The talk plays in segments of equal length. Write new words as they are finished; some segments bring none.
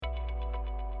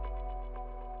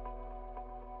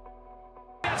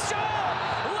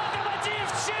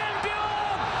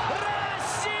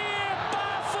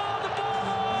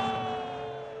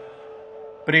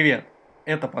Привет!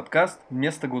 Это подкаст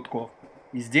 «Вместо гудков».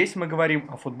 И здесь мы говорим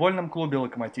о футбольном клубе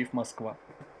 «Локомотив Москва».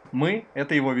 Мы–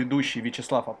 это его ведущий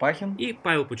Вячеслав Апахин. И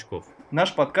Павел Пучков.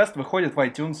 Наш подкаст выходит в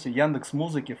iTunes,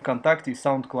 Яндекс.Музыке, ВКонтакте и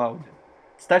SoundCloud.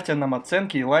 Ставьте нам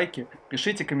оценки и лайки,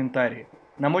 пишите комментарии.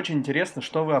 Нам очень интересно,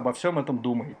 что вы обо всем этом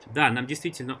думаете. Да, нам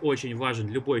действительно очень важен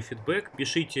любой фидбэк.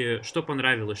 Пишите, что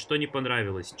понравилось, что не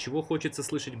понравилось, чего хочется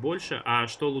слышать больше, а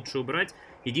что лучше убрать.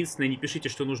 Единственное, не пишите,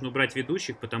 что нужно убрать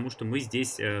ведущих, потому что мы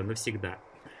здесь навсегда.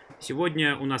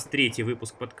 Сегодня у нас 3-й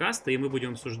выпуск подкаста, и мы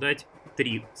будем обсуждать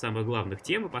 3 самых главных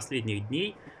темы последних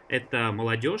дней. Это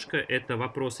молодежка, это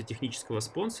вопросы технического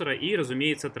спонсора и,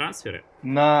 разумеется, трансферы.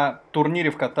 На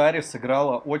турнире в Катаре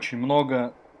сыграло очень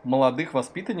много молодых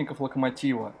воспитанников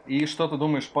 «Локомотива». И что ты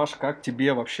думаешь, Паш, как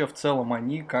тебе вообще в целом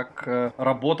они, как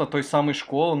работа той самой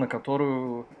школы, на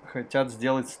которую хотят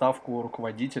сделать ставку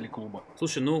руководители клуба?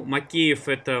 Слушай, Макеев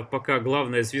это пока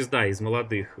главная звезда из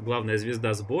молодых, главная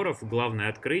звезда сборов, главное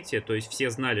открытие. То есть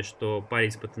все знали, что парень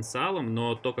с потенциалом,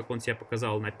 но то, как он себя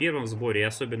показал на первом сборе и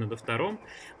особенно на втором,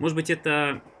 может быть,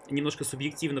 это немножко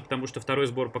субъективно, потому что второй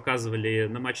сбор показывали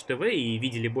на Матч ТВ и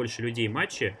видели больше людей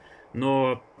матчи,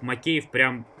 но Макеев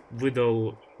прям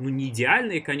выдал, не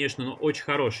идеальные, конечно, но очень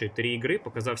хорошие 3 игры,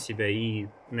 показав себя и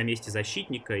на месте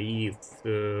защитника, и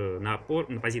на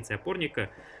позиции опорника.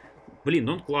 Блин,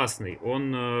 он классный.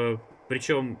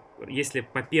 Причем, если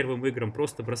по первым играм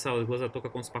просто бросалось в глаза то,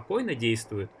 как он спокойно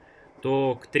действует,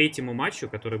 то к 3-му матчу,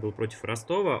 который был против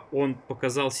Ростова, он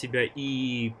показал себя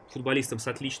и футболистом с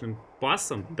отличным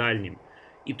пасом дальним,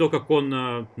 и то, как он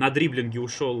на дриблинге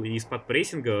ушел из-под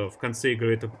прессинга в конце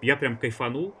игры, это я прям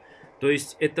кайфанул. То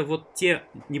есть это вот те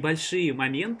небольшие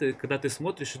моменты, когда ты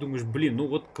смотришь и думаешь, блин,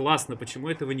 классно, почему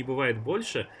этого не бывает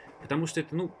больше? Потому что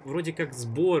это, вроде как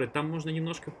сборы, там можно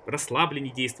немножко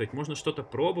расслабленнее действовать, можно что-то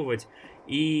пробовать,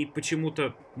 и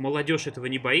почему-то молодежь этого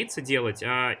не боится делать,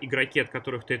 а игроки, от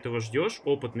которых ты этого ждешь,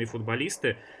 опытные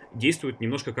футболисты, действуют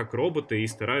немножко как роботы и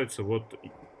стараются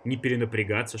не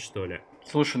перенапрягаться, что ли.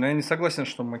 Слушай, я не согласен,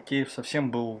 что Макеев совсем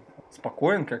был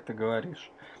спокоен, как ты говоришь.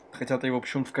 Хотя ты его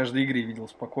почему-то в каждой игре видел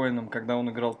спокойным. Когда он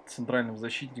играл центральным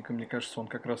защитником, мне кажется, он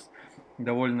как раз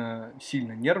довольно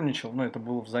сильно нервничал. Но это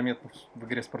было заметно в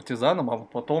игре с Партизаном. А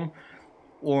вот потом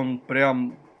он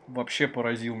прям вообще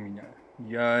поразил меня.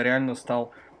 Я реально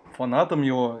стал фанатом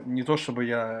его. Не то чтобы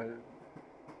я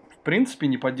в принципе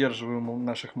не поддерживаю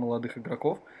наших молодых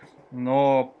игроков,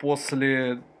 но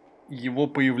после его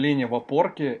появления в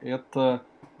опорке это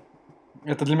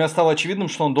для меня стало очевидным,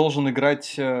 что он должен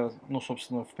играть,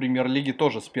 собственно, в премьер-лиге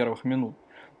тоже с первых минут.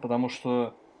 Потому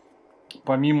что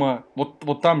помимо...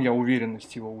 Вот там я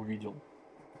уверенность его увидел.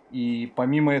 И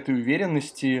помимо этой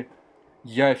уверенности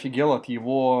я офигел от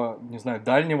его, не знаю,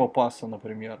 дальнего паса,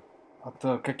 например.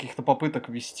 От каких-то попыток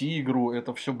вести игру.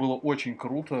 Это все было очень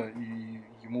круто. И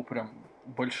ему прям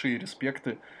большие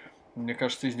респекты. Мне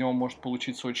кажется, из него может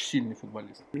получиться очень сильный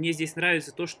футболист. Мне здесь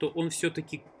нравится то, что он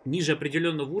все-таки ниже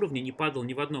определенного уровня не падал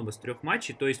ни в одном из 3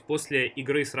 матчей. То есть после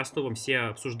игры с Ростовом все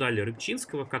обсуждали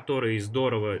Рыбчинского, который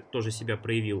здорово тоже себя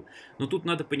проявил. Но тут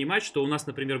надо понимать, что у нас,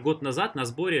 например, год назад на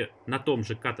сборе, на том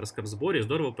же катарском сборе,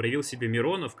 здорово проявил себя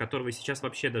Миронов, которого сейчас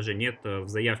вообще даже нет в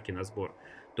заявке на сбор.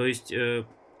 То есть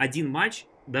один матч,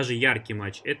 даже яркий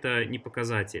матч, это не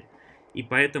показатель. И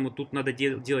поэтому тут надо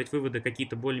делать выводы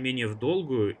какие-то более-менее в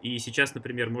долгую. И сейчас,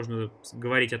 например, можно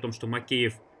говорить о том, что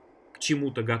Макеев к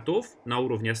чему-то готов на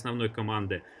уровне основной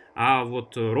команды, а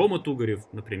вот Рома Тугарев,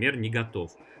 например, не готов.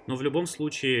 Но в любом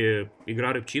случае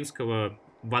игра Рыбчинского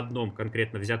в одном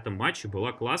конкретно взятом матче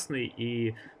была классной,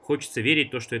 и хочется верить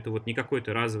в то, что это не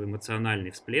какой-то разовый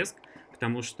эмоциональный всплеск,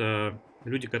 потому что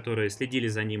люди, которые следили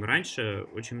за ним раньше,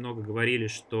 очень много говорили,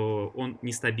 что он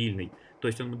нестабильный. То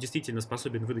есть он действительно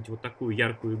способен выдать такую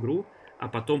яркую игру, а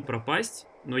потом пропасть.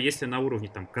 Но если на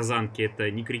уровне Казанки это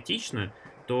не критично,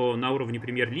 то на уровне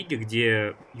премьер-лиги,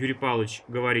 где Юрий Павлович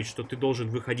говорит, что ты должен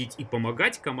выходить и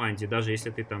помогать команде, даже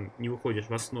если ты не выходишь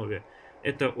в основе,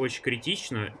 это очень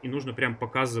критично, и нужно прям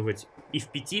показывать и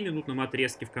в 5-минутном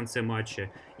отрезке в конце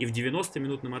матча, и в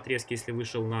 90-минутном отрезке, если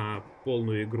вышел на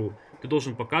полную игру. Ты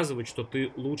должен показывать, что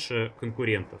ты лучше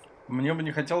конкурентов. Мне бы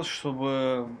не хотелось,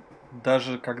 чтобы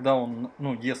даже когда он,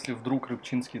 если вдруг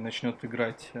Рыбчинский начнет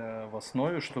играть в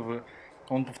основе, чтобы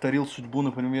он повторил судьбу,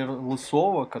 например,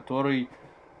 Лысова, который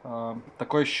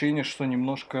такое ощущение, что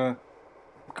немножко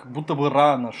как будто бы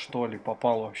рано, что ли,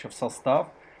 попал вообще в состав,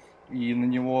 и на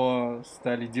него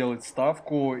стали делать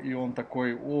ставку, и он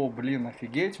такой: о, блин,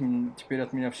 офигеть, теперь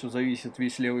от меня все зависит,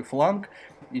 весь левый фланг,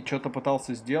 и что-то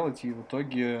пытался сделать, и в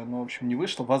итоге, в общем, не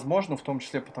вышло. Возможно, в том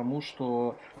числе потому,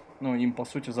 что, им, по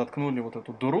сути, заткнули вот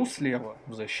эту дыру слева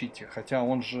в защите, хотя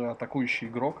он же атакующий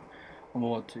игрок,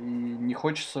 Вот. И не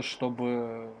хочется,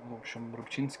 чтобы, в общем,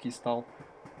 Рыбчинский стал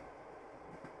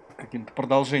каким-то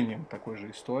продолжением такой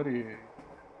же истории.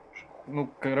 Ну,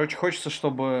 короче, хочется,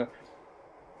 чтобы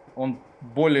он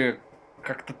более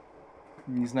как-то,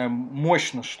 не знаю,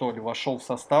 мощно, что ли, вошел в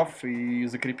состав и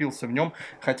закрепился в нем.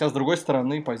 Хотя, с другой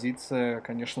стороны, позиция,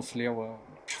 конечно, слева.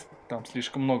 Там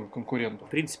слишком много конкурентов.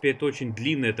 В принципе, это очень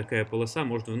длинная такая полоса.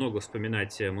 Можно много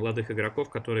вспоминать молодых игроков,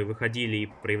 которые выходили и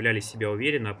проявляли себя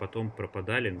уверенно, а потом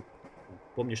пропадали.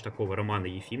 Помнишь такого Романа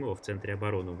Ефимова в центре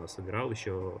обороны у нас играл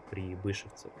еще при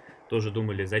Бышевце? Тоже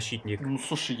думали, защитник. Ну,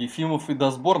 слушай, Ефимов и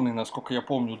до сборной, насколько я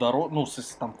помню, ну,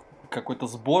 если там какой-то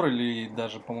сбор или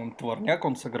даже, по-моему, товарняк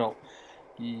он сыграл.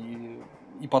 И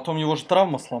потом его же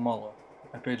травма сломала.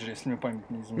 Опять же, если мне память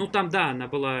не изменяет. Ну, там, да, она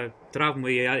была травма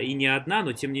и не одна,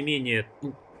 но, тем не менее,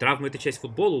 травма — это часть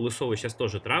футбола. У Лысова сейчас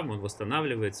тоже травма, он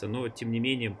восстанавливается, но, тем не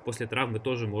менее, после травмы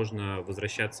тоже можно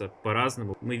возвращаться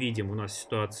по-разному. Мы видим, у нас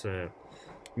ситуация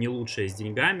не лучшая с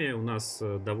деньгами, у нас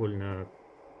довольно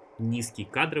низкий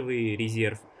кадровый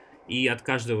резерв, и от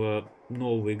каждого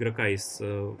нового игрока из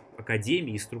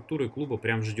академии, из структуры клуба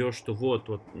прям ждешь, что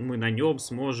вот мы на нем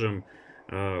сможем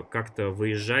как-то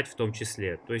выезжать в том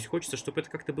числе. То есть хочется, чтобы это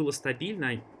как-то было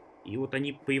стабильно, и вот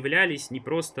они появлялись не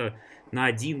просто на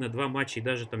один, на два матча, и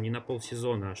даже там не на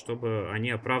полсезона, а чтобы они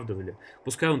оправдывали.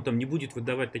 Пускай он там не будет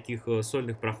выдавать таких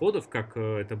сольных проходов, как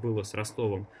это было с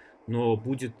Ростовом, но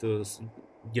будет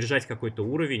держать какой-то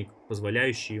уровень,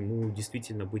 позволяющий ему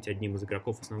действительно быть одним из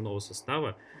игроков основного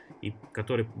состава, и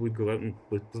который будет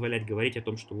позволять говорить о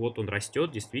том, что вот он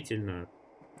растет действительно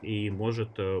и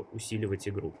может усиливать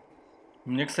игру.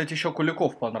 Мне, кстати, еще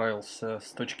Куликов понравился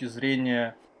с точки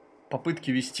зрения попытки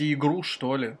вести игру,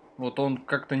 что ли. Вот он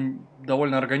как-то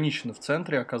довольно органично в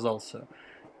центре оказался.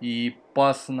 И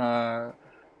пас на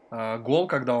гол,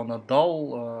 когда он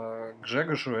отдал к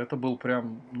Жегошу, это был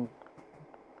прям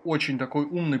очень такой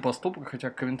умный поступок, хотя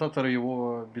комментаторы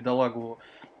его, бедолагу,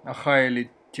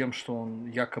 охаяли тем, что он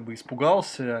якобы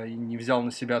испугался и не взял на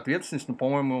себя ответственность, но,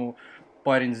 по-моему,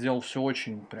 парень сделал все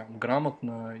очень прям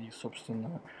грамотно, и,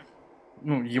 собственно,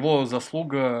 его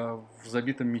заслуга в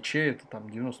забитом мяче это там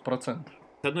 90%.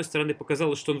 С одной стороны,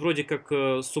 показалось, что он вроде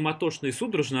как суматошно и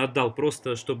судорожно отдал,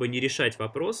 просто чтобы не решать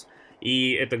вопрос,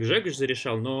 и это Гжегош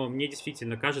зарешал, но мне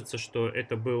действительно кажется, что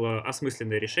это было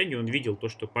осмысленное решение. Он видел то,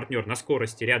 что партнер на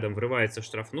скорости рядом врывается в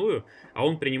штрафную, а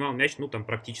он принимал мяч, там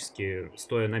практически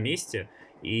стоя на месте,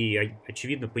 и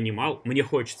очевидно понимал, мне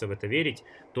хочется в это верить,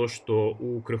 то, что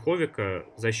у Крыховика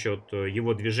за счет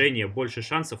его движения больше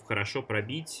шансов хорошо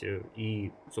пробить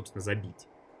и, собственно, забить.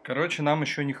 Короче, нам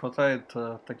еще не хватает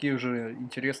таких же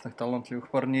интересных, талантливых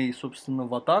парней, собственно,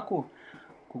 в атаку.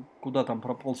 Куда там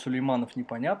пропал Сулейманов,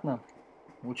 непонятно.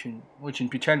 Очень, очень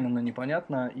печально, но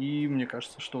непонятно. И мне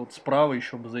кажется, что вот справа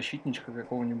еще бы защитничка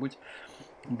какого-нибудь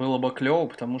было бы клево,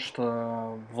 потому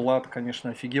что Влад,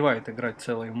 конечно, офигевает играть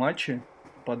целые матчи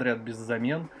подряд без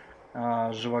замен,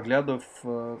 а Живоглядов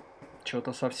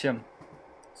что-то совсем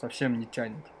не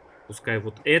тянет. Пускай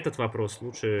вот этот вопрос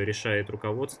лучше решает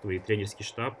руководство и тренерский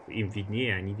штаб, им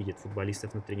виднее, они видят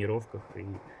футболистов на тренировках, и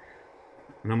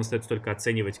нам остается только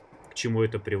оценивать, к чему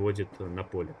это приводит на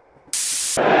поле.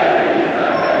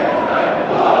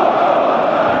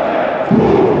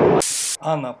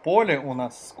 А на поле у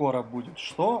нас скоро будет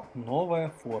что?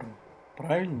 Новая форма.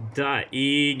 Правильно? Да,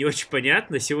 и не очень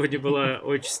понятно. Сегодня была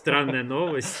очень странная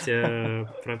новость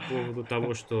про поводу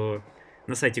того, что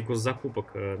на сайте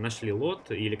госзакупок нашли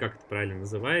лот, или как это правильно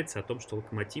называется, о том, что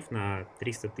Локомотив на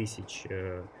 300 тысяч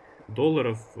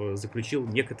долларов заключил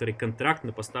некоторый контракт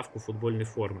на поставку футбольной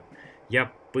формы.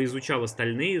 Я поизучал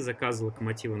остальные заказы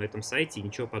Локомотива на этом сайте, и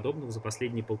ничего подобного за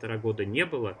последние 1,5 года не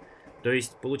было. То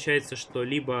есть получается, что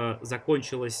либо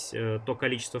закончилось то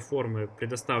количество формы,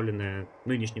 предоставленное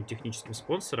нынешним техническим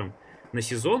спонсором на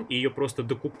сезон, и ее просто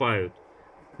докупают,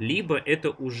 либо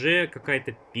это уже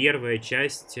какая-то первая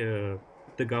часть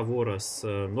договора с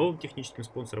новым техническим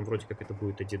спонсором, вроде как это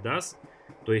будет Adidas.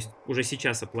 То есть уже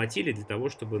сейчас оплатили для того,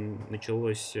 чтобы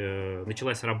началась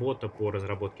работа по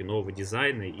разработке нового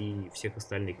дизайна и всех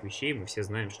остальных вещей. Мы все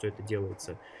знаем, что это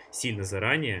делается сильно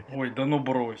заранее. Ой, да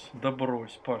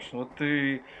брось, Паш. Вот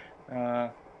ты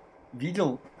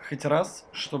видел хоть раз,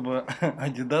 чтобы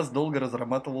Adidas долго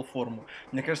разрабатывал форму?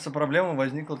 Мне кажется, проблема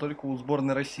возникла только у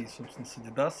сборной России, собственно, с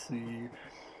Adidas. И,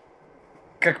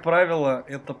 как правило,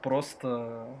 это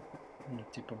просто,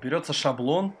 берется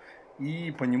шаблон,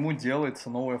 и по нему делается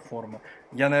новая форма.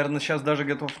 Я, наверное, сейчас даже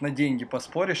готов на деньги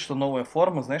поспорить, что новая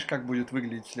форма, знаешь, как будет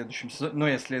выглядеть в следующем сезоне? Ну,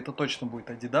 если это точно будет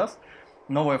Adidas,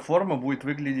 новая форма будет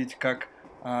выглядеть как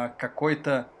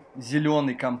какой-то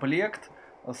зеленый комплект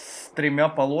с 3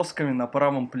 полосками на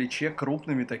правом плече,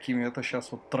 крупными такими. Это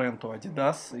сейчас вот тренд у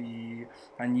Adidas, и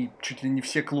они чуть ли не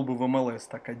все клубы в МЛС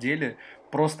так одели,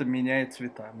 просто меняя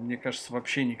цвета. Мне кажется,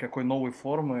 вообще никакой новой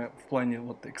формы в плане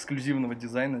вот эксклюзивного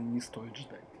дизайна не стоит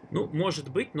ждать. Ну, может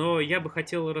быть, но я бы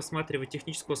хотел рассматривать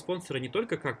технического спонсора не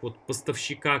только как вот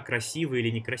поставщика красивой или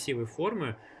некрасивой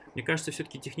формы. Мне кажется,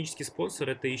 все-таки технический спонсор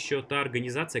 — это еще та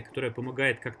организация, которая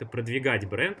помогает как-то продвигать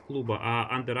бренд клуба, а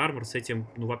Under Armour с этим,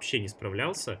 ну, вообще не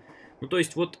справлялся. Ну, то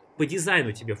есть вот по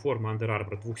дизайну тебе форма Under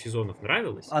Armour 2 сезонов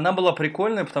нравилась? Она была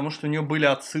прикольная, потому что у нее были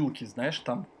отсылки, знаешь,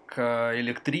 там к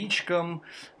электричкам,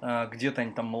 где-то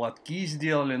они там молотки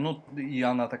сделали, ну, и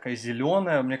она такая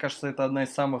зеленая. Мне кажется, это одна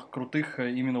из самых крутых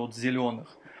именно вот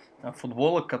зеленых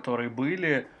футболок, которые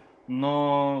были.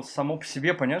 Но само по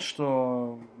себе понятно,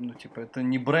 что, ну, типа, это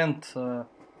не бренд,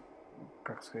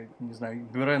 как сказать, не знаю,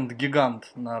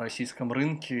 бренд-гигант на российском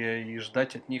рынке, и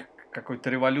ждать от них какой-то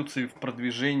революции в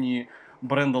продвижении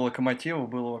бренда Локомотива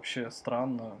было вообще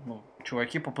странно. Ну,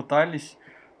 чуваки попытались,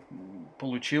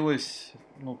 получилось,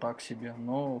 ну, так себе,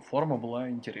 но форма была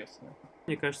интересная.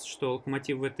 Мне кажется, что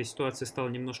Локомотив в этой ситуации стал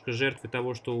немножко жертвой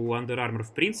того, что у Under Armour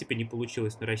в принципе не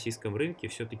получилось на российском рынке.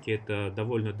 Все-таки это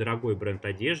довольно дорогой бренд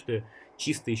одежды,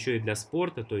 чисто еще и для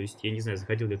спорта. То есть, я не знаю,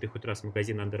 заходил ли ты хоть раз в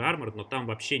магазин Under Armour, но там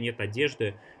вообще нет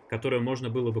одежды, которую можно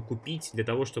было бы купить для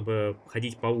того, чтобы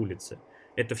ходить по улице.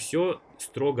 Это все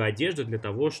строго одежда для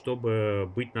того, чтобы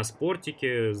быть на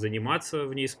спортике, заниматься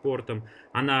в ней спортом.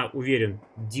 Она, уверен,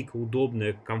 дико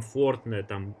удобная, комфортная,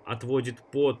 там, отводит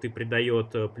пот и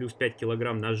придает плюс 5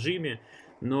 килограмм на жиме,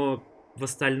 но в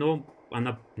остальном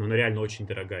она реально очень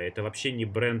дорогая. Это вообще не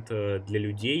бренд для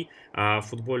людей, а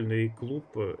футбольный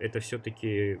клуб это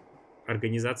все-таки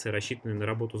организация, рассчитанная на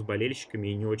работу с болельщиками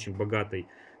и не очень богатой,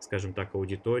 скажем так,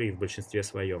 аудиторией в большинстве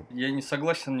своем. Я не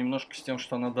согласен немножко с тем,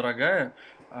 что она дорогая.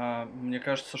 Мне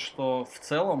кажется, что в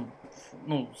целом,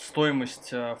 ну,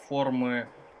 стоимость формы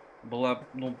была,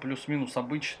 ну, плюс-минус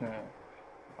обычная.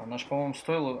 Она же, по-моему,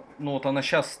 стоила... Ну, вот она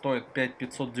сейчас стоит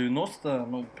 5590,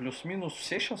 ну, плюс-минус.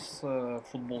 Все сейчас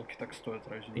футболки так стоят,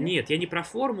 разве нет? Нет, я не про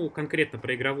форму конкретно,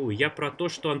 про игровую, я про то,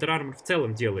 что Under Armour в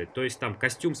целом делает. То есть там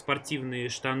костюм, спортивные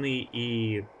штаны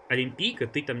и олимпийка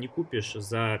ты там не купишь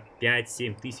за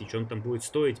 5-7 тысяч, он там будет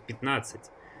стоить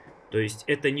 15. То есть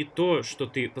это не то, что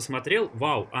ты посмотрел,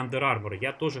 вау, Under Armour,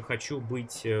 я тоже хочу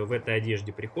быть в этой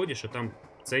одежде. Приходишь, а там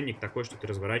ценник такой, что ты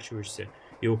разворачиваешься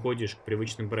и уходишь к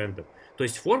привычным брендам. То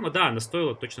есть форма, да, она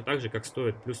стоила точно так же, как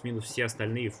стоят плюс-минус все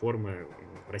остальные формы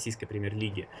в российской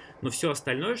премьер-лиге. Но все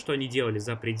остальное, что они делали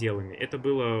за пределами, это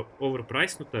было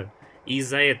оверпрайснуто. И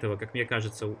из-за этого, как мне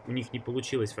кажется, у них не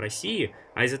получилось в России,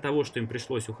 а из-за того, что им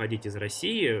пришлось уходить из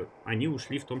России, они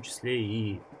ушли в том числе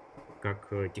и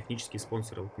как технические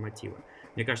спонсоры Локомотива.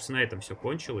 Мне кажется, на этом все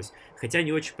кончилось. Хотя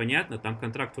не очень понятно, там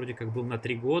контракт вроде как был на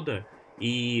 3 года,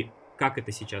 и как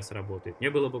это сейчас работает. Мне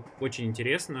было бы очень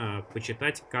интересно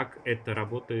почитать, как это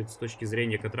работает с точки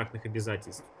зрения контрактных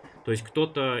обязательств. То есть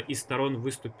кто-то из сторон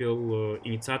выступил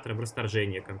инициатором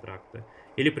расторжения контракта.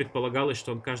 Или предполагалось,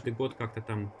 что он каждый год как-то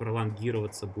там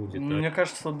пролонгироваться будет. Мне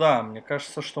кажется, да. Мне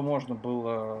кажется, что можно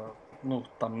было... Ну,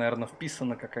 там, наверное,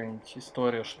 вписана какая-нибудь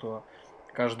история, что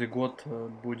каждый год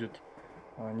будет,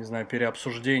 не знаю,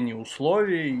 переобсуждение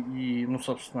условий и, ну,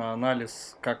 собственно,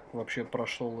 анализ, как вообще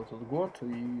прошел этот год.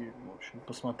 И, в общем,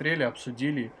 посмотрели,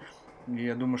 обсудили. И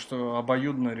я думаю, что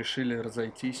обоюдно решили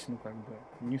разойтись. Ну, как бы,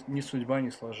 ни судьба не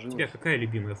У сложилась. тебя какая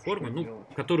любимая форма, Что ну, делать?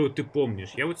 которую ты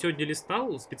помнишь? Я вот сегодня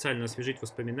листал, специально освежить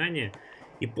воспоминания,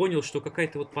 и понял, что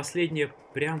какая-то вот последняя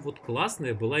прям вот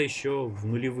классная была еще в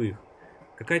нулевых.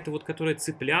 Какая-то вот, которая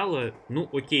цепляла, ну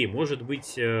окей, может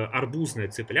быть, арбузная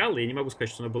цепляла, я не могу сказать,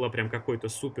 что она была прям какой-то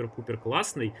супер-пупер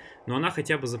классной, но она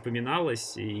хотя бы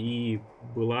запоминалась и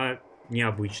была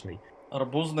необычной.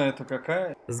 Арбузная это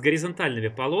какая? С горизонтальными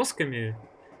полосками,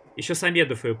 еще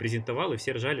Самедов ее презентовал, и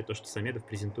все ржали то, что Самедов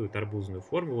презентует арбузную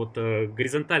форму. Вот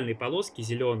горизонтальные полоски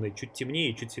зеленые, чуть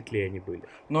темнее и чуть светлее они были.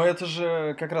 Но это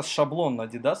же как раз шаблон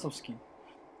адидасовский.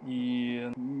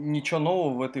 И ничего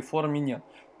нового в этой форме нет.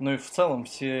 Ну и в целом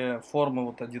все формы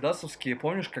вот адидасовские,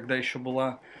 помнишь, когда еще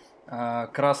была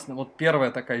красная, вот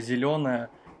первая такая зеленая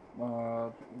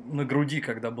на груди,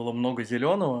 когда было много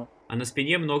зеленого. А на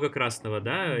спине много красного,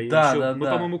 да? И Да, еще да, мы,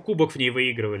 да. по-моему, кубок в ней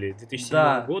выигрывали 2007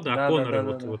 Да, года, а да, да, Коноры да,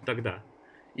 да, вот, да. вот тогда.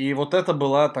 И вот это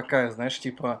была такая, знаешь,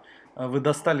 типа, вы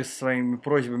достали со своими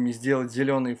просьбами сделать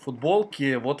зеленые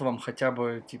футболки, вот вам хотя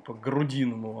бы, типа,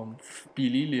 грудину мы вам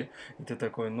впилили. И ты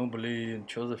такой, ну, блин,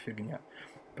 что за фигня.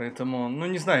 Поэтому, ну,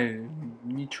 не знаю,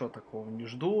 ничего такого не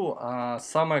жду. А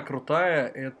самая крутая,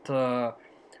 это,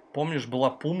 помнишь, была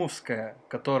пумовская,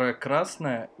 которая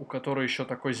красная, у которой еще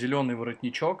такой зеленый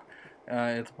воротничок.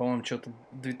 Это, по-моему, что-то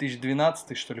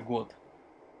 2012 что ли, год.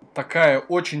 Такая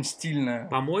очень стильная.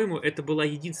 По-моему, это была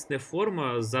единственная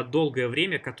форма за долгое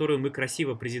время, которую мы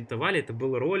красиво презентовали. Это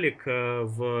был ролик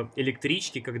в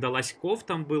электричке, когда Лоськов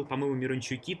там был, по-моему,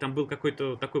 Мирончуки. Там был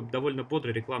какой-то такой довольно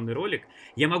бодрый рекламный ролик.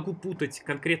 Я могу путать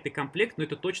конкретный комплект, но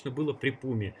это точно было при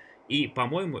Пуме. И,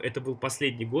 по-моему, это был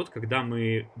последний год, когда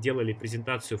мы делали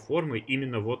презентацию формы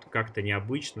именно вот как-то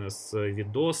необычно, с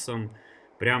видосом.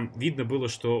 Прям видно было,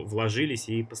 что вложились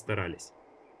и постарались.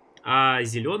 А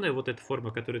зеленая вот эта форма,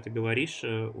 о которой ты говоришь,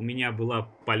 у меня была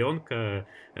паленка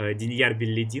Деньяр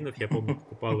Беллидинов, я помню,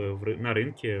 покупал ее на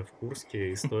рынке в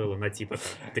Курске и стоила на типа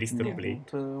там 300 рублей.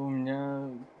 Нет, у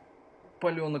меня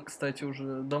паленок, кстати,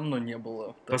 уже давно не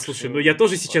было. Послушай, ну я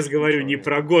тоже сейчас говорю не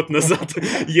про год назад,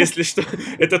 если что.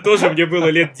 Это тоже мне было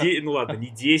лет 10, ну ладно, не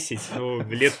 10, но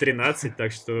лет 13,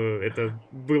 так что это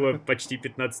было почти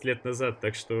 15 лет назад,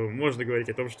 так что можно говорить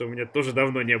о том, что у меня тоже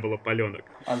давно не было паленок.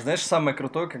 А знаешь, самое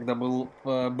крутое, когда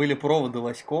были проводы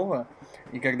Лоськова,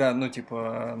 и когда, ну,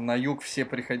 типа, на юг все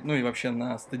приходили, ну, и вообще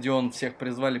на стадион всех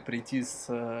призвали прийти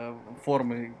с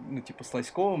формой, ну, типа, с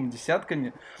Лоськовым,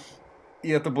 десятками, и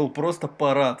это был просто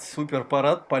парад, супер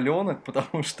парад паленок,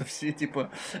 потому что все, типа,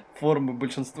 формы,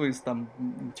 большинство из там,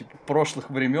 типа,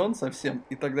 прошлых времен совсем,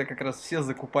 и тогда как раз все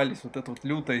закупались вот эта вот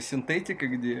лютая синтетика,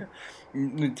 где,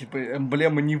 ну, типа,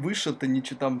 эмблема не вышита,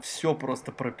 ничего, там все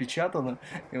просто пропечатано,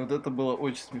 и вот это было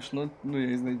очень смешно, ну, я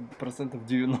не знаю,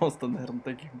 90%, наверное,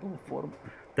 таких было форм.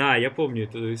 Да, я помню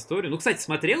эту историю. Ну, кстати,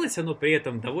 смотрелось оно при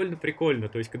этом довольно прикольно.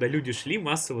 То есть, когда люди шли,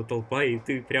 массово толпа, и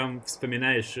ты прям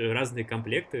вспоминаешь разные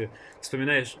комплекты,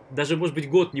 вспоминаешь, даже, может быть,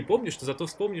 год не помнишь, но зато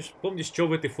помнишь, что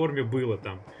в этой форме было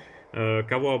там.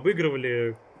 Кого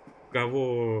обыгрывали,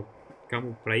 кому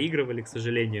проигрывали, к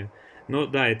сожалению. Но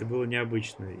да, это было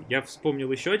необычно. Я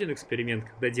вспомнил еще один эксперимент,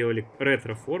 когда делали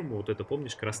ретро-форму, вот это,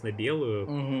 помнишь,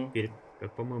 красно-белую, Угу.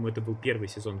 по-моему, это был первый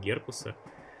сезон Геркуса.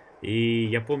 И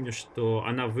я помню, что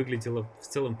она выглядела в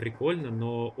целом прикольно,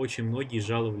 но очень многие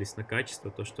жаловались на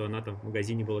качество, то, что она там в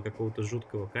магазине была какого-то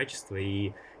жуткого качества,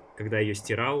 и когда ее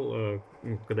стирал,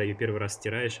 ну, когда ее первый раз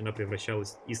стираешь, она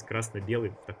превращалась из красно-белой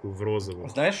в такую в розовую.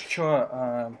 Знаешь,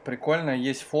 что прикольно?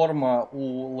 Есть форма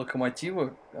у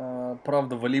Локомотива,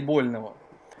 правда, волейбольного.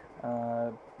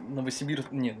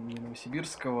 Нет, не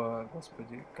Новосибирского,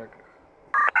 господи, как их?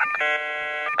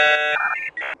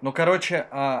 Ну, короче,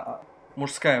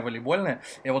 мужская волейбольная,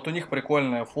 и вот у них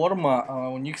прикольная форма,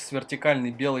 у них с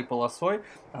вертикальной белой полосой,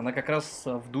 она как раз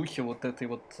в духе вот этой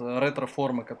вот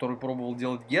ретро-формы, которую пробовал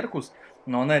делать Геркус,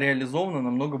 но она реализована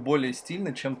намного более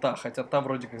стильно, чем та, хотя та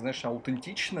вроде как, знаешь,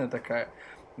 аутентичная такая,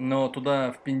 но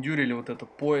туда впендюрили вот этот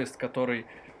поезд, который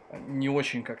не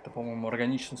очень как-то, по-моему,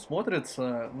 органично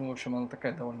смотрится, ну, в общем, она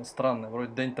такая довольно странная,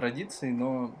 вроде дань традиции,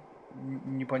 но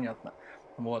непонятно.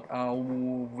 Вот. А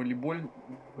у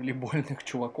волейбольных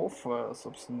чуваков,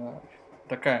 собственно,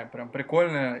 такая прям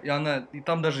прикольная. И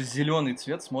там даже зеленый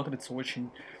цвет смотрится очень,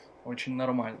 очень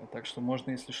нормально. Так что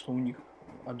можно, если что, у них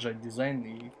отжать дизайн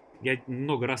и... Я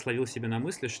много раз ловил себя на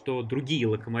мысли, что другие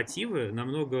локомотивы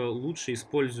намного лучше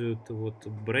используют вот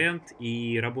бренд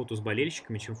и работу с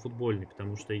болельщиками, чем футбольный,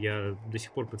 потому что я до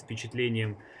сих пор под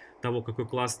впечатлением того, какой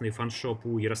классный фаншоп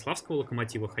у ярославского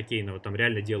локомотива хоккейного, там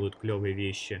реально делают клевые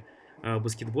вещи. А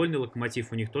баскетбольный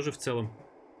локомотив, у них тоже в целом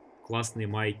классные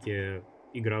майки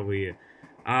игровые.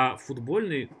 А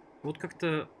футбольный, вот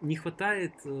как-то не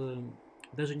хватает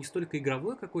даже не столько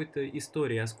игровой какой-то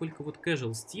истории, а сколько вот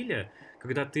casual стиля,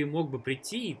 когда ты мог бы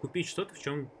прийти и купить что-то, в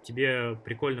чем тебе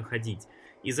прикольно ходить.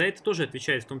 И за это тоже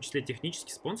отвечает в том числе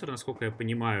технический спонсор, насколько я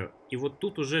понимаю. И вот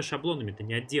тут уже шаблонами-то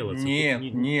не отделаться.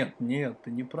 Нет,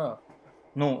 ты не прав.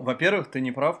 Ну, во-первых, ты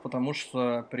не прав, потому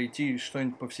что прийти и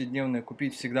что-нибудь повседневное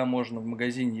купить всегда можно в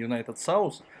магазине United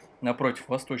South напротив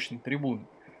восточной трибуны.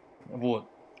 Вот.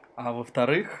 А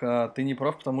во-вторых, ты не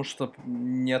прав, потому что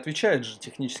не отвечает же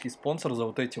технический спонсор за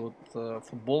вот эти вот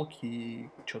футболки и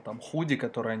что там, худи,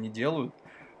 которые они делают.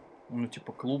 Ну,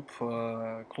 типа, клуб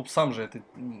сам же это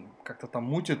как-то там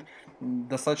мутит.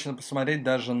 Достаточно посмотреть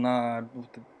даже на,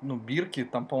 ну, бирки,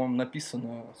 там, по-моему,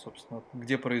 написано, собственно,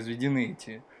 где произведены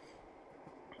эти,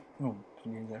 ну,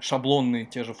 не знаю, шаблонные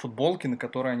те же футболки, на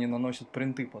которые они наносят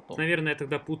принты потом. Наверное, я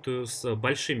тогда путаю с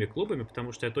большими клубами,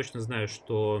 потому что я точно знаю,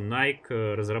 что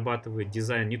Nike разрабатывает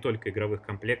дизайн не только игровых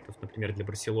комплектов, например, для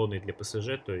Барселоны и для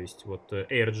ПСЖ, то есть вот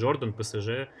Air Jordan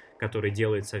ПСЖ, который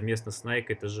делает совместно с Nike,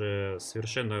 это же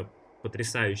совершенно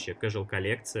потрясающая casual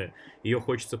коллекция. Ее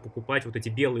хочется покупать. Вот эти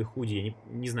белые худи, я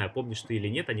не знаю, помнишь ты или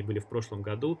нет, они были в прошлом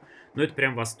году, но это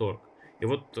прям восторг. И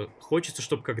вот хочется,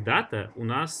 чтобы когда-то у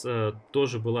нас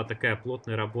тоже была такая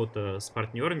плотная работа с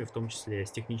партнерами, в том числе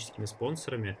с техническими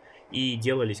спонсорами, и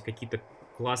делались какие-то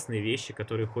классные вещи,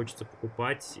 которые хочется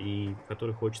покупать и в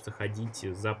которые хочется ходить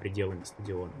за пределами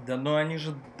стадиона. Да, но они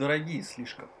же дорогие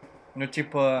слишком. Ну,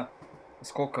 типа,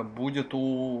 сколько будет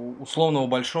у условного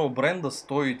большого бренда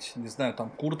стоить, не знаю, там,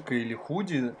 куртка или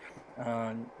худи,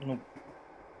 ну,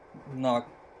 на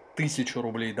 1000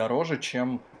 рублей дороже,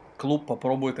 чем клуб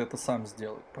попробует это сам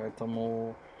сделать.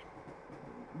 Поэтому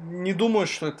не думаю,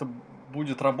 что это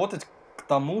будет работать. К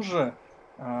тому же,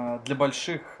 для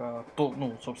больших,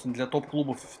 ну, собственно, для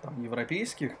топ-клубов там,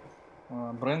 европейских,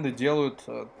 бренды делают,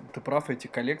 ты прав, эти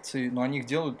коллекции, но они их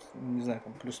делают, не знаю,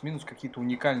 там, плюс-минус какие-то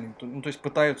уникальные. Ну, то есть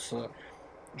пытаются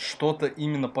что-то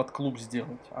именно под клуб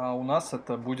сделать. А у нас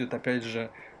это будет, опять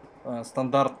же,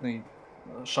 стандартный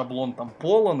шаблон там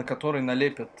пола, на который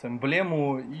налепят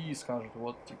эмблему и скажут,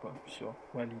 вот, типа, все,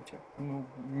 валите. Ну,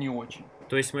 не очень.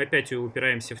 То есть мы опять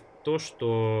упираемся в то,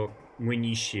 что мы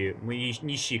нищие. Мы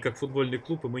нищие как футбольный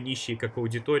клуб, и мы нищие как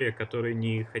аудитория, которые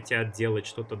не хотят делать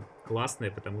что-то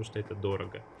классное, потому что это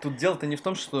дорого. Тут дело-то не в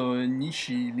том, что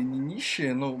нищие или не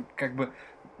нищие, ну, как бы,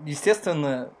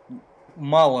 естественно,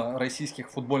 мало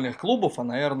российских футбольных клубов, а,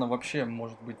 наверное, вообще,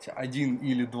 может быть, один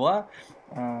или два,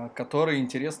 которые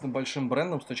интересны большим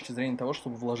брендам с точки зрения того,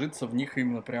 чтобы вложиться в них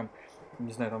именно прям,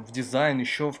 не знаю, там, в дизайн,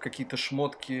 еще в какие-то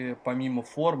шмотки помимо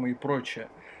формы и прочее.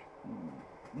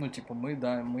 Ну, типа, мы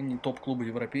не топ-клубы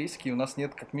европейские, у нас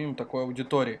нет как минимум такой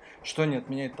аудитории. Что не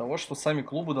отменяет того, что сами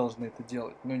клубы должны это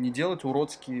делать. Но не делать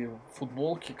уродские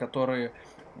футболки, которые,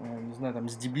 не знаю, там,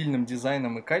 с дебильным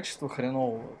дизайном и качеством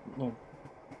хренового. Ну,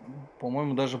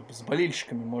 по-моему, даже с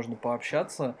болельщиками можно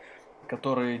пообщаться,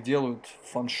 которые делают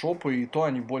фаншопы, и то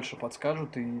они больше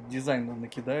подскажут и дизайн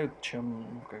накидают, чем,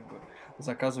 ну, как бы,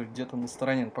 заказывать где-то на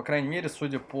стороне. По крайней мере,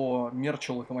 судя по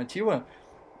мерчу Локомотива,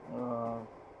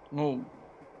 ну,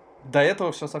 до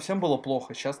этого все совсем было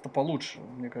плохо, сейчас-то получше.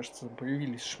 Мне кажется,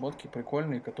 появились шмотки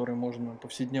прикольные, которые можно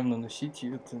повседневно носить, и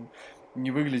это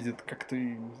не выглядит как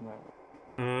ты, не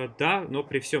знаю. Да, но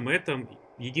при всем этом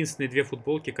единственные две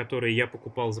футболки, которые я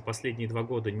покупал за последние 2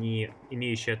 года, не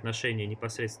имеющие отношения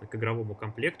непосредственно к игровому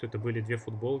комплекту, это были две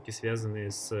футболки,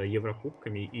 связанные с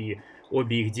Еврокубками, и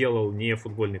обе их делал не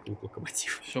футбольный клуб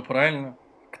 «Локомотив». Все правильно.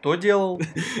 Кто делал?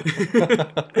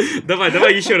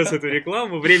 Давай еще раз эту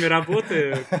рекламу. Время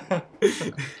работы.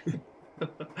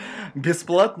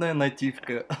 Бесплатная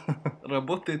нативка.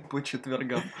 Работает по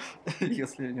четвергам,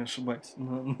 если я не ошибаюсь.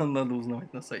 Надо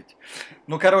узнавать на сайте.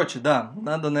 Ну, короче, да,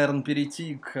 надо, наверное,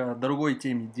 перейти к другой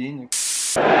теме денег.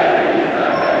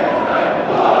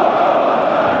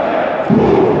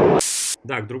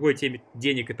 Да, к другой теме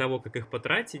денег и того, как их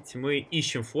потратить. Мы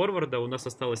ищем форварда, у нас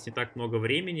осталось не так много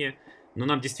времени, но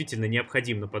нам действительно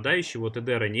необходим нападающий. Вот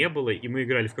Эдера не было, и мы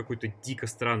играли в какую-то дико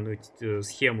странную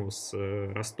схему с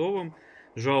Ростовом.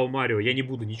 Жоао Марио, я не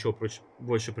буду ничего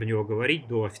больше про него говорить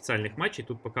до официальных матчей,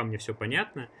 тут пока мне все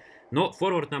понятно. Но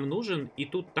форвард нам нужен, и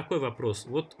тут такой вопрос.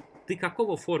 Вот ты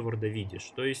какого форварда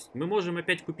видишь? То есть мы можем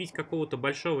опять купить какого-то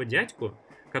большого дядьку,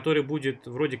 который будет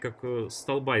вроде как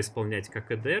столба исполнять,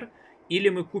 как Эдер, или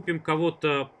мы купим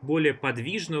кого-то более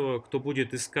подвижного, кто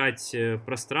будет искать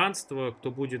пространство,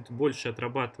 кто будет больше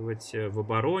отрабатывать в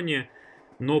обороне,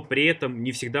 но при этом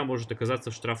не всегда может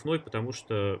оказаться в штрафной, потому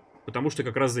что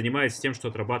как раз занимается тем, что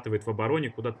отрабатывает в обороне,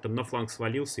 куда-то там на фланг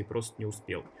свалился и просто не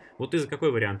успел. Вот ты за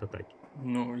какой вариант атаки?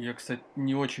 Ну, я, кстати,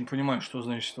 не очень понимаю, что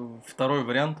значит второй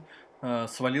вариант.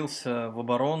 Свалился в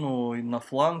оборону на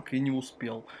фланг и не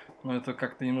успел. Но это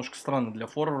как-то немножко странно для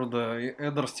форварда. И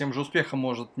Эдер с тем же успехом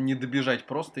может не добежать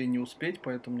просто и не успеть,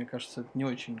 поэтому, мне кажется, это не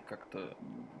очень как-то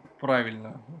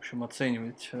правильно, в общем,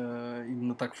 оценивать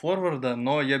именно так форварда.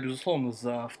 Но я, безусловно,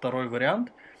 за второй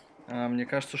вариант. Мне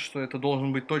кажется, что это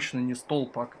должен быть точно не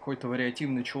столб, а какой-то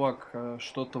вариативный чувак,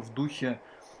 что-то в духе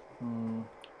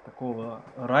такого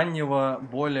раннего,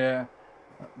 более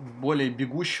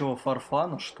бегущего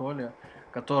фарфана, что ли,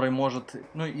 который может,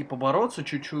 ну, и побороться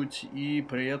чуть-чуть, и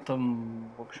при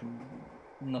этом, в общем,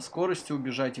 на скорости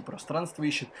убежать, и пространство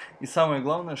ищет. И самое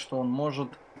главное, что он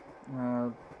может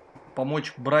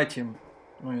помочь братьям.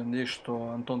 Ну, я надеюсь, что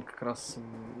Антон как раз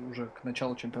уже к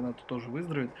началу чемпионата тоже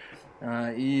выздоровеет.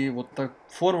 И вот так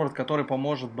форвард, который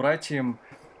поможет братьям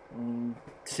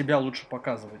себя лучше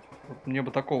показывать. Вот мне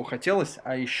бы такого хотелось.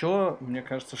 А еще, мне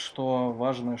кажется, что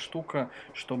важная штука,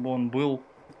 чтобы он был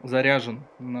заряжен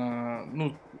на,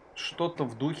 ну, что-то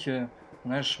в духе,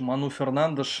 знаешь, Ману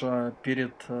Фернандеша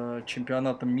перед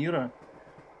чемпионатом мира.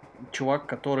 Чувак,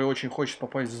 который очень хочет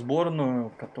попасть в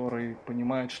сборную, который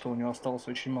понимает, что у него осталось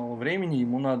очень мало времени,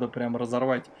 ему надо прям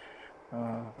разорвать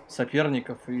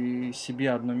соперников и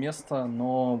себе одно место,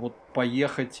 но вот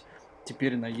поехать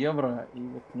теперь на Евро, и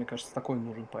вот, мне кажется, такой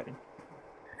нужен парень.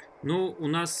 Ну, у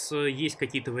нас есть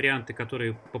какие-то варианты,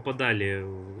 которые попадали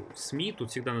в СМИ. Тут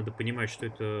всегда надо понимать, что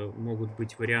это могут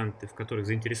быть варианты, в которых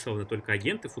заинтересованы только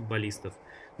агенты футболистов.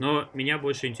 Но меня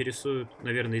больше интересуют,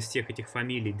 наверное, из всех этих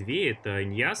фамилий две. Это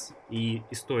Ньяс и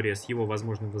история с его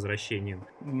возможным возвращением.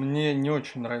 Мне не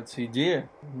очень нравится идея.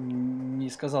 Не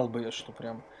сказал бы я, что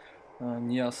прям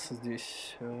Ниас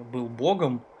здесь был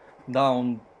богом. Да,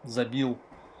 он забил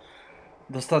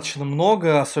достаточно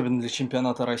много, особенно для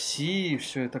чемпионата России,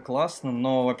 все это классно,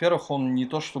 но, во-первых, он не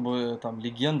то чтобы там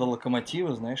легенда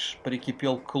Локомотива, знаешь,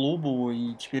 прикипел к клубу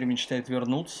и теперь мечтает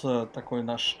вернуться, такой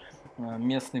наш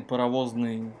местный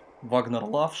паровозный Вагнер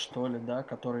Лав, что ли, да,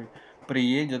 который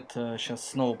приедет, сейчас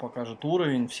снова покажет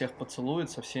уровень, всех поцелует,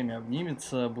 со всеми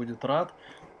обнимется, будет рад.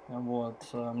 Вот.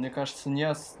 Мне кажется,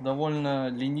 Ниас довольно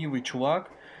ленивый чувак,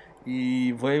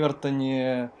 и в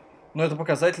Эвертоне, ну, это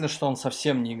показательно, что он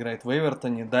совсем не играет в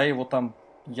Эвертоне, да, его там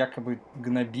якобы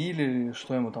гнобили,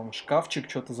 что ему там шкафчик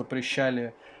что-то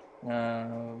запрещали,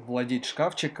 владеть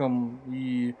шкафчиком,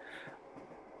 и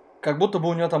как будто бы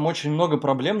у него там очень много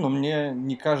проблем, но мне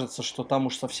не кажется, что там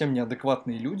уж совсем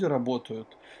неадекватные люди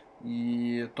работают.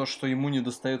 И то, что ему не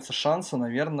достается шанса,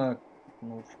 наверное,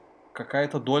 ну,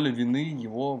 какая-то доля вины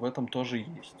его в этом тоже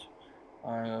есть.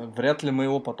 Вряд ли мы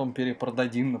его потом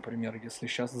перепродадим, например, если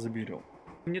сейчас заберем.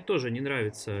 Мне тоже не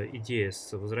нравится идея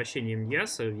с возвращением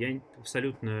Ньяса. Я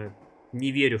абсолютно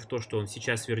не верю в то, что он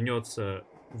сейчас вернется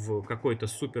в какой-то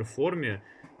супер форме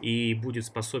и будет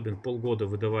способен полгода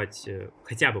выдавать,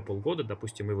 хотя бы полгода,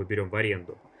 допустим, мы его берем в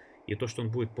аренду. И то, что он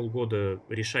будет полгода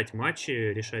решать матчи,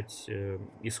 решать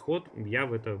исход, я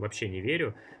в это вообще не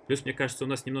верю. Плюс, мне кажется, у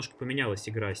нас немножко поменялась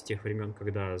игра с тех времен,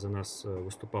 когда за нас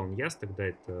выступал Ньяс. Тогда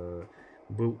это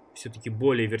был все-таки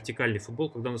более вертикальный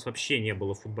футбол, когда у нас вообще не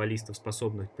было футболистов,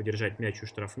 способных подержать мяч у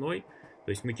штрафной. То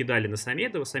есть мы кидали на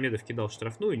Самедова, Самедов кидал в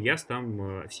штрафную, Ильяс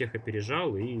там всех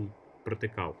опережал и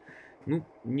протыкал. Ну,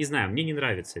 не знаю, мне не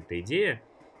нравится эта идея.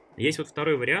 Есть вот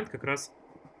второй вариант, как раз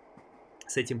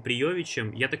с этим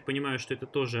Приевичем. Я так понимаю, что это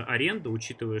тоже аренда,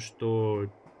 учитывая, что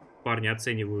парни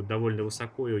оценивают довольно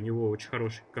высоко, и у него очень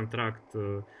хороший контракт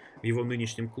в его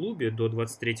нынешнем клубе до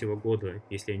 23 года,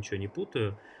 если я ничего не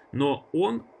путаю. Но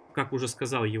он, как уже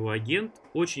сказал его агент,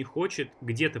 очень хочет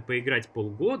где-то поиграть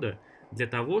полгода для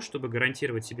того, чтобы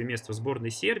гарантировать себе место в сборной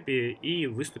Сербии и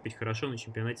выступить хорошо на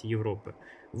чемпионате Европы.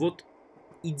 Вот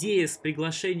идея с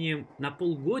приглашением на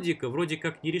полгодика вроде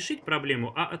как не решить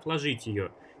проблему, а отложить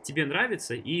ее. Тебе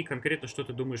нравится? И конкретно что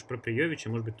ты думаешь про Приевича?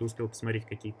 Может быть, ты успел посмотреть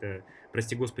какие-то,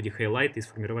 прости господи, хайлайты и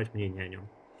сформировать мнение о нем?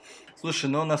 Слушай,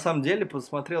 ну на самом деле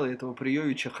посмотрел я этого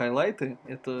Приевича хайлайты.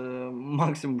 Это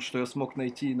максимум, что я смог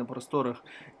найти на просторах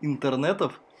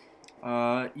интернетов.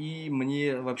 И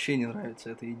мне вообще не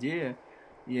нравится эта идея.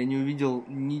 Я не увидел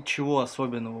ничего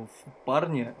особенного в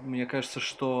парне. Мне кажется,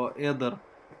 что Эдер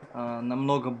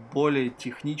намного более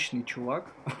техничный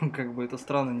чувак. Как бы это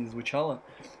странно не звучало,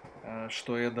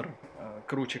 что Эдер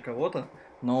круче кого-то.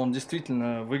 Но он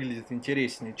действительно выглядит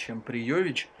интереснее, чем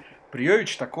Приевич.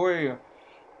 Приевич такой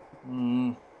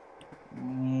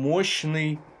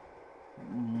мощный,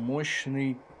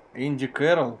 мощный Энди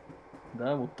Кэрролл,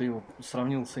 да, вот ты его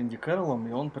сравнил с Энди Кэрроллом,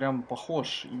 и он прям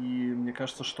похож, и мне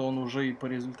кажется, что он уже и по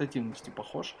результативности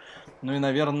похож. Ну и,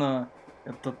 наверное,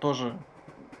 это тоже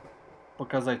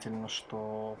показательно,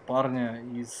 что парня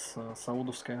из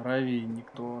Саудовской Аравии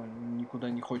никто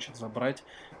никуда не хочет забрать,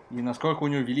 и насколько у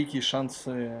него великие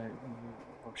шансы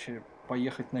вообще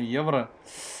поехать на Евро,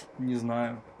 не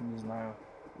знаю, не знаю,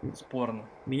 спорно.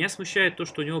 Меня смущает то,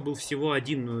 что у него был всего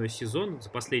один сезон за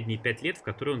последние 5 лет, в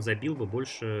который он забил бы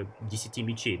больше 10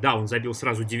 мячей. Да, он забил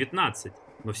сразу 19,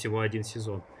 но всего один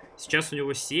сезон. Сейчас у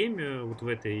него 7 вот в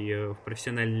этой в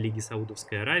профессиональной лиге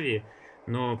Саудовской Аравии,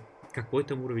 но какой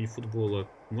там уровень футбола?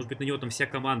 Может быть, на него там вся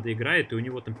команда играет, и у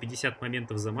него там 50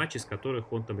 моментов за матч, из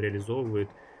которых он там реализовывает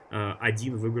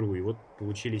один в игру, и вот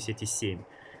получились эти 7.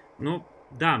 Ну,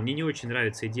 да, мне не очень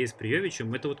нравится идея с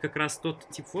Приевичем. Это вот как раз тот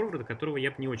тип форварда, которого я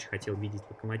бы не очень хотел видеть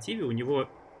в Локомотиве. У него,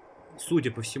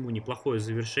 судя по всему, неплохое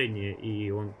завершение, и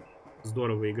он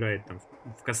здорово играет там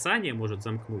в касание, может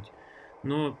замкнуть.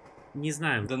 Но не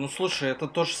знаю. Да ну слушай, это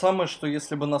то же самое, что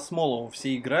если бы на Смолову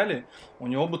все играли, у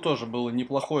него бы тоже было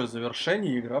неплохое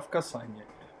завершение, игра в касание.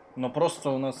 Но просто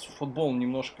у нас футбол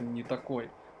немножко не такой.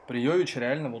 Приевич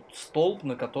реально вот столб,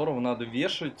 на которого надо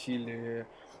вешать или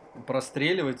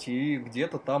простреливать, и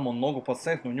где-то там он ногу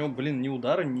подставит, но у него, блин, ни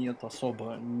удара нет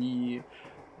особо, ни...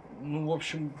 Ну, в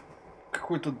общем,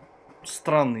 какой-то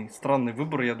странный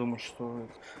выбор, я думаю, что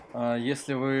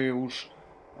если вы уж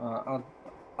а,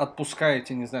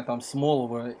 отпускаете, не знаю, там,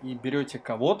 Смолова и берете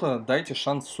кого-то, дайте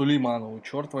шанс Сулейманову,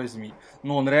 черт возьми.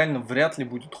 Но он реально вряд ли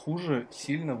будет хуже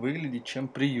сильно выглядеть, чем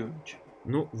Приёвич.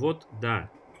 Ну вот, да.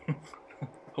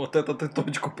 Вот это ты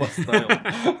точку поставил.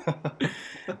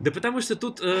 Да потому что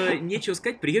тут нечего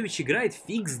сказать, Приёвич играет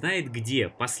фиг знает где.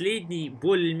 Последний,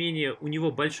 более-менее, у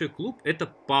него большой клуб, это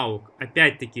ПАОК.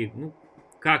 Опять-таки, ну,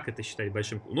 как это считать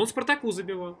большим клубом? Ну, он Спартаку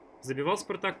забивал. Забивал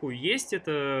Спартаку. Есть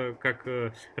это как...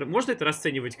 Можно это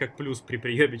расценивать как плюс при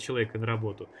приеме человека на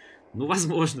работу? Ну,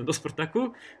 возможно, но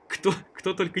Спартаку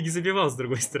кто только не забивал с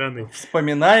другой стороны.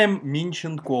 Вспоминаем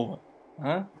Минченкова.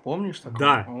 А? Помнишь такого?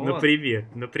 Да, Вот.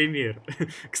 например.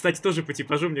 Кстати, тоже по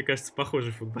типажу, мне кажется,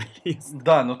 похожий футболист.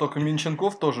 Да, но только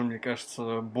Минченков тоже, мне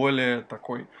кажется, более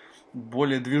такой,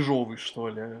 более движовый, что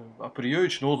ли. А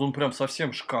Приёвич, ну вот он прям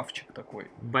совсем шкафчик такой.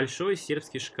 Большой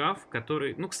сербский шкаф,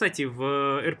 который... Ну, кстати,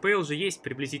 в РПЛ же есть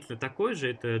приблизительно такой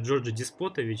же. Это Джорджи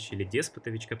Деспотович или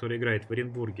Деспотович, который играет в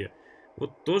Оренбурге.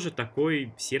 Вот тоже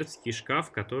такой сербский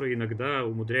шкаф, который иногда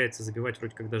умудряется забивать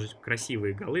вроде как даже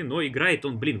красивые голы, но играет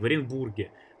он, блин, в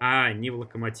Оренбурге, а не в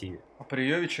Локомотиве. А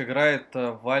Приёвич играет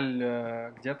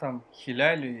в где там,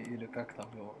 Хиляли или как там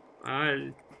его? А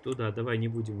туда, давай не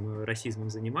будем расизмом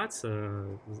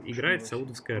заниматься, играет в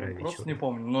Саудовской Аравии. Просто не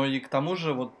помню. Но и к тому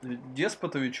же вот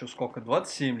Деспотовичу сколько?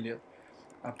 27 лет.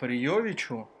 А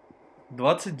Приёвичу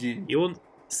 29. И он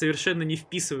совершенно не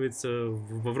вписывается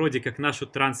во вроде как нашу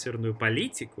трансферную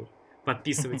политику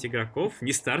подписывать игроков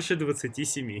не старше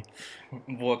 27.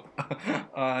 Вот.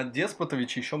 А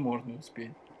Деспотович еще можно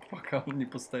успеть, пока он не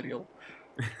постарел.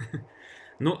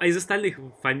 Ну, а из остальных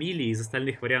фамилий, из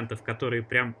остальных вариантов, которые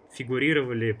прям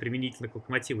фигурировали применительно к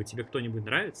Локомотиву, тебе кто-нибудь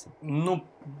нравится? Ну,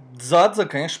 Дзадза,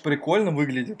 конечно, прикольно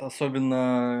выглядит.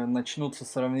 Особенно начнутся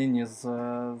сравнения с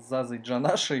Зазой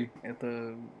Джанашей.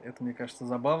 Это, мне кажется,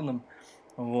 забавным.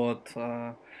 Вот.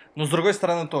 Но с другой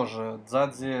стороны тоже.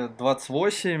 Дзадзе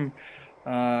 28.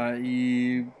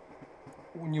 И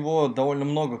у него довольно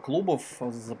много клубов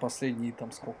за последние,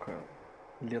 там, сколько,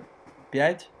 лет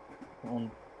 5. Он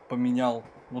поменял,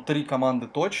 3 команды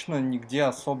точно, нигде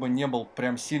особо не был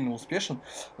прям сильно успешен.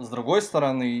 С другой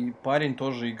стороны, парень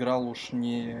тоже играл уж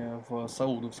не в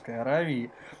Саудовской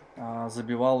Аравии, а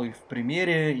забивал и в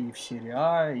Премьере, и в Серии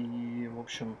А, и, в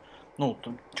общем,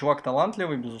 чувак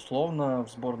талантливый, безусловно, в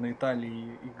сборной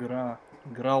Италии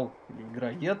играл или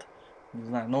играет, не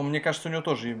знаю, но мне кажется, у него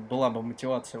тоже была бы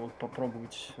мотивация вот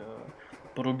попробовать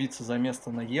порубиться за место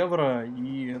на Евро,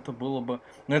 и это было бы,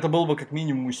 как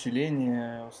минимум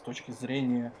усиление с точки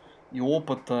зрения и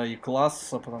опыта, и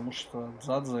класса, потому что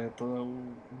Дзадзе это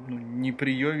не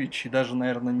Приёвич и даже,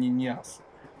 наверное, не Ниас.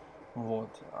 Вот.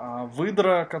 А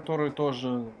Выдра, который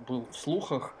тоже был в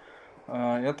слухах,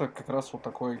 это как раз вот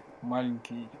такой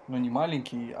маленький, не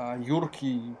маленький, а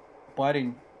юркий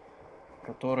парень,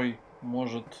 который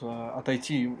может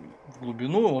отойти в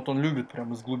глубину. Вот он любит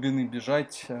прям из глубины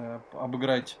бежать,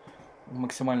 обыграть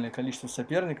максимальное количество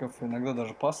соперников, иногда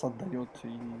даже пас отдает, и,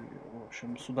 в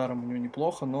общем, с ударом у него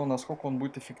неплохо, но насколько он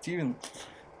будет эффективен,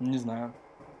 не знаю.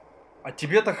 А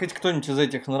тебе-то хоть кто-нибудь из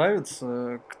этих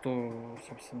нравится, кто,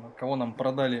 собственно, кого нам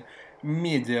продали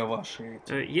медиа ваши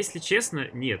эти? Если честно,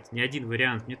 нет, ни один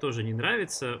вариант мне тоже не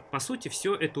нравится. По сути,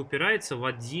 все это упирается в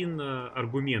один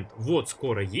аргумент. Вот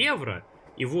скоро Евро,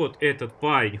 и вот этот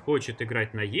парень хочет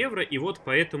играть на Евро, и вот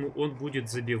поэтому он будет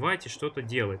забивать и что-то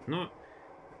делать. Но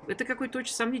это какой-то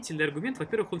очень сомнительный аргумент.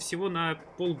 Во-первых, он всего на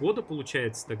полгода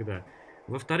получается тогда.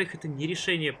 Во-вторых, это не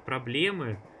решение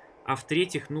проблемы. А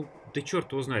в-третьих, да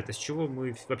черт его знает, а с чего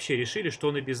мы вообще решили, что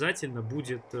он обязательно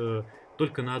будет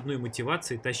только на одной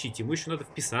мотивации тащить. Ему еще надо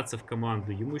вписаться в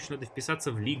команду, ему еще надо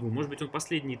вписаться в лигу. Может быть, он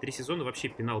последние 3 сезона вообще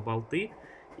пинал болты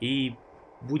и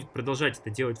будет продолжать это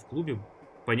делать в клубе,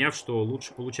 поняв, что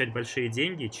лучше получать большие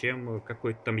деньги, чем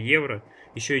какой-то там евро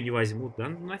еще и не возьмут. Да,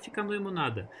 нафиг оно ему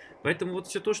надо. Поэтому вот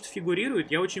все то, что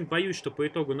фигурирует, я очень боюсь, что по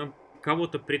итогу нам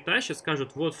кого-то притащат,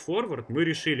 скажут, вот форвард, мы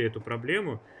решили эту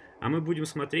проблему, а мы будем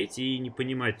смотреть и не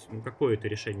понимать, какое это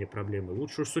решение проблемы.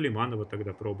 Лучше уж Сулейманова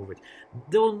тогда пробовать.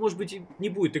 Да он, может быть, не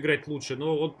будет играть лучше,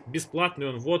 но он бесплатный,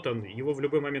 он, его в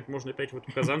любой момент можно опять в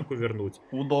эту казанку вернуть.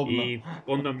 Удобно. И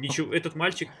он нам ничего, этот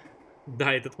мальчик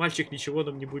ничего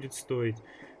нам не будет стоить.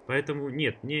 Поэтому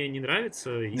нет, мне не нравится.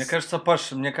 Мне кажется, Паш,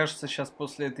 сейчас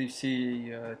после этой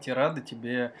всей тирады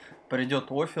тебе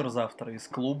придет оффер завтра из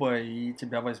клуба, и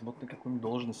тебя возьмут на какую-нибудь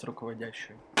должность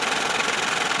руководящую.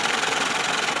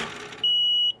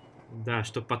 Да,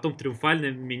 чтобы потом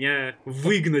триумфально меня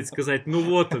выгнать, сказать, ну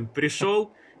вот он,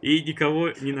 пришел, и никого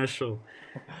не нашел.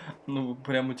 Ну,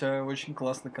 прям у тебя очень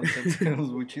классно концепция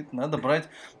звучит. Надо брать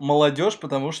молодежь,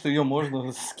 потому что ее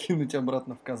можно скинуть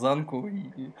обратно в казанку,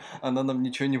 и она нам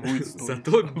ничего не будет стоить.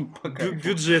 Зато По кайфу.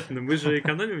 бюджетно. Мы же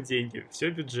экономим деньги. Все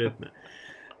бюджетно.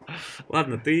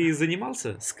 Ладно, ты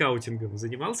занимался скаутингом?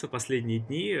 Занимался последние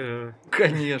дни?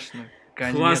 Конечно,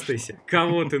 конечно. Хвастайся.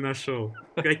 Кого ты нашел?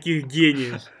 Каких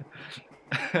гениев?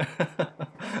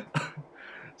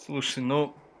 Слушай,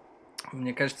 ну,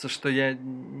 мне кажется, что я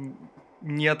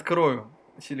не открою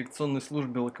селекционной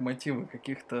службе Локомотива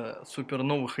каких-то супер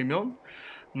новых имен,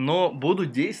 но буду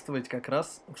действовать как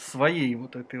раз в своей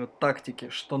вот этой вот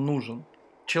тактике, что нужен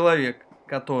человек,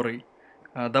 который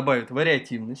добавит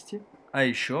вариативности, а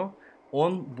еще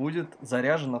он будет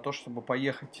заряжен на то, чтобы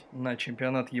поехать на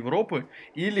чемпионат Европы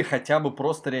или хотя бы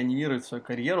просто реанимировать свою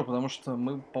карьеру, потому что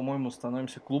мы, по-моему,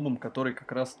 становимся клубом, который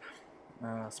как раз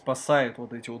спасает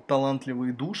вот эти вот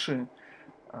талантливые души.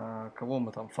 Кого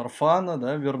мы там, Фарфана,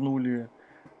 да, вернули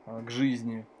к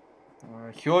жизни.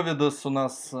 Хёвидас у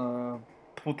нас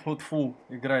тьфу-тьфу-тьфу,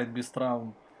 играет без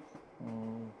травм.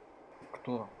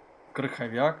 Кто?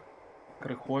 Крыховяк,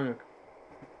 Крыховик.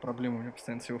 Проблема у меня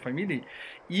постоянно с его фамилией.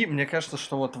 И мне кажется,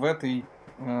 что вот в этой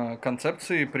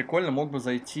концепции прикольно мог бы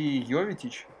зайти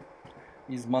Йовитич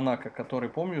из Монако, который,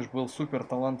 помнишь, был супер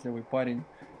талантливый парень.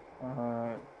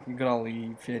 Играл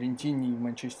и в Фиорентине, и в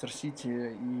Манчестер Сити,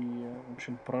 и, в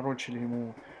общем, пророчили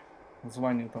ему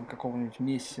звание там какого-нибудь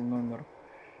Месси номер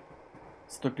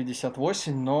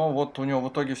 158, но вот у него в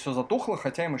итоге все затухло,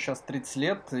 хотя ему сейчас 30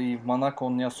 лет, и в Монако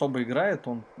он не особо играет,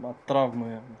 он от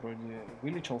травмы вроде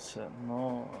вылечился,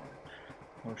 но,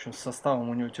 в общем, с составом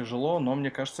у него тяжело, но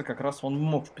мне кажется, как раз он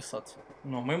мог вписаться.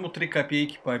 Но мы ему 3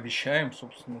 копейки пообещаем,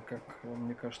 собственно, как,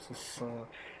 мне кажется, с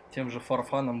тем же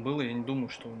Фарфаном было, я не думаю,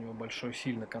 что у него большой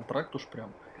сильный контракт уж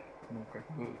прям, ну, как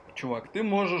бы, чувак, ты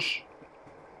можешь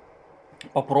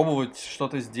попробовать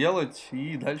что-то сделать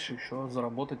и дальше еще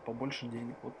заработать побольше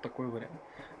денег. Вот такой вариант.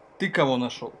 Ты кого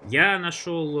нашел? Я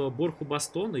нашел Борху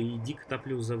Бастона и дико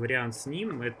топлю за вариант с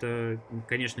ним. Это,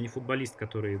 конечно, не футболист,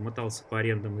 который мотался по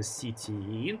арендам из Сити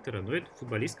и Интера, но это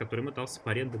футболист, который мотался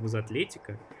по арендам из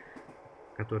Атлетика,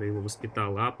 который его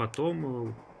воспитал, а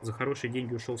потом за хорошие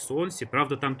деньги ушел в Суонси.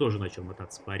 Правда, там тоже начал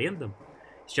мотаться по арендам.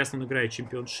 Сейчас он играет в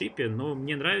чемпионшипе, но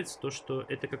мне нравится то, что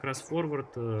это как раз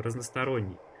форвард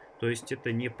разносторонний. То есть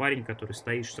это не парень, который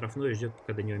стоит в штрафной и ждет,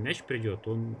 пока до него мяч придет.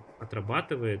 Он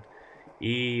отрабатывает.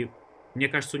 И мне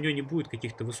кажется, у него не будет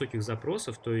каких-то высоких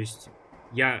запросов. То есть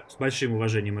я с большим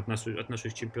уважением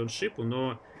отношусь к чемпионшипу,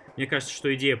 но мне кажется,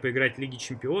 что идея поиграть в Лиге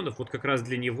Чемпионов вот как раз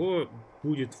для него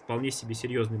будет вполне себе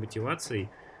серьезной мотивацией,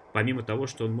 помимо того,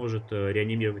 что он может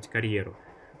реанимировать карьеру.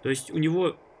 То есть у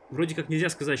него вроде как нельзя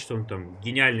сказать, что он там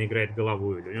гениально играет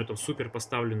головой, или у него там супер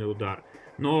поставленный удар,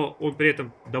 но он при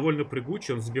этом довольно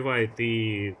прыгучий, он забивает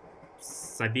и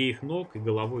с обеих ног, и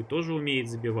головой тоже умеет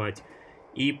забивать,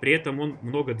 и при этом он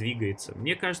много двигается.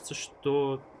 Мне кажется,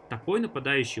 что такой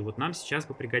нападающий вот нам сейчас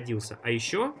бы пригодился. А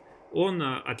еще он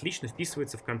отлично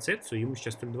вписывается в концепцию, ему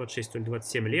сейчас то ли 26, то ли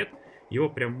 27 лет, его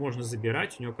прям можно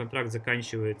забирать, у него контракт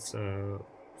заканчивается,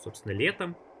 собственно,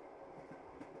 летом.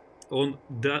 Он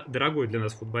дорогой для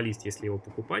нас футболист, если его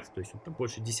покупать, то есть он там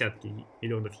больше десятки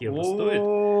миллионов евро стоит.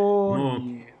 Но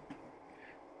Нет.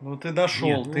 Ну ты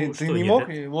нашел, нет, ты ну что не нет, мог,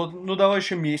 вот, ну давай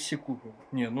еще Месси купим.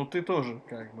 Не, ну ты тоже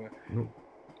как бы ну,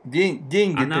 а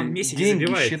деньги-то, нам Месси не деньги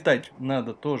забивает. считать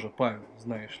надо тоже, Павел,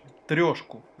 знаешь ли.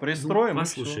 Трешку Ну, пристроим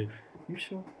послушай, и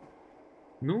все.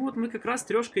 ну вот мы как раз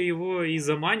трешкой его и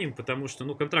заманим, потому что,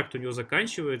 ну, контракт у него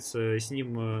заканчивается, с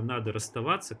ним надо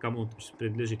расставаться, кому он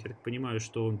принадлежит. Я так понимаю,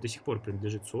 что он до сих пор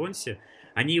принадлежит Суонсе.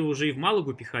 Они его уже и в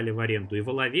Малагу пихали в аренду, и в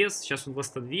Алавес, сейчас он в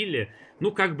Астон Вилле.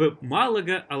 Ну, как бы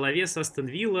Малага, Алавес, Астон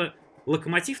Вилла.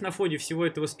 Локомотив на фоне всего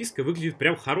этого списка выглядит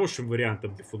прям хорошим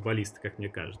вариантом для футболиста, как мне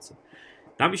кажется.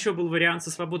 Там еще был вариант со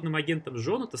свободным агентом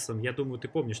Джонатасом. Я думаю, ты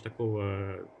помнишь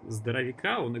такого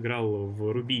здоровяка. Он играл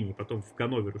в Рубине, потом в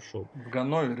Ганновер ушел. В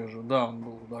Ганновере же, да, он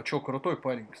был. Да, чё, крутой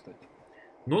парень, кстати.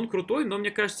 Но он крутой, но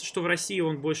мне кажется, что в России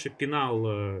он больше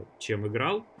пинал, чем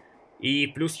играл. И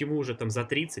плюс ему уже там за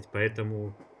 30,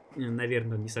 поэтому,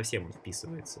 наверное, не совсем он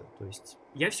вписывается. То есть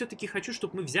я все-таки хочу,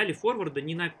 чтобы мы взяли форварда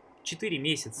не на 4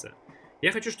 месяца.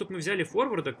 Я хочу, чтобы мы взяли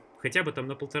форварда хотя бы там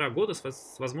на 1,5 года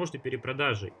с возможной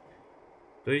перепродажей.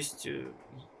 То есть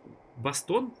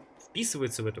Бастон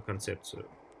вписывается в эту концепцию.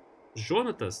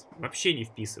 Джонатас вообще не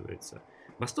вписывается.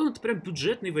 Бастон это прям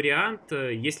бюджетный вариант,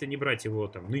 если не брать его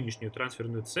там нынешнюю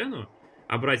трансферную цену,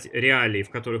 а брать реалии, в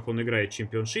которых он играет в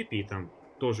чемпионшипе, и там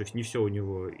тоже не все у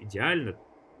него идеально,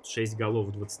 6 голов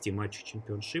в 20 матчах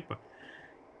чемпионшипа.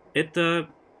 Это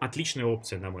отличная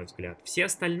опция, на мой взгляд. Все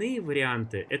остальные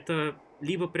варианты, это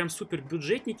либо прям супер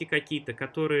бюджетники какие-то,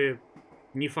 которые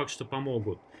не факт, что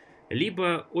помогут,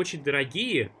 либо очень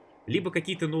дорогие, либо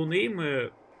какие-то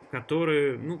ноунеймы,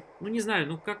 которые, ну не знаю,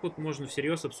 ну как вот можно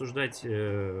всерьез обсуждать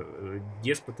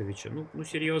Деспотовича? Ну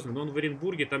серьезно, но он в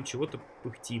Оренбурге там чего-то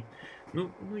пыхтит.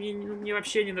 Мне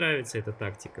вообще не нравится эта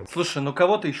тактика. Слушай, ну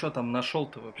кого ты еще там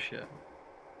нашел-то вообще?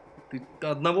 Ты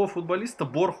одного футболиста,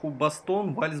 Борху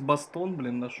Бастон, Вальс Бастон,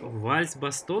 блин, нашел. Вальс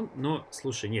Бастон, но,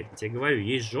 слушай, нет, я тебе говорю,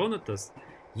 есть Жонатас,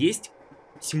 есть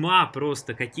тьма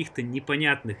просто каких-то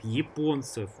непонятных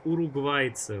японцев,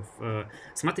 уругвайцев.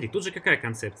 Смотри, тут же какая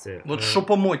концепция? Вот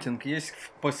Шопомотинг есть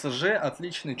в ПСЖ,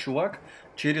 отличный чувак,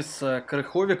 через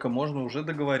Крыховика можно уже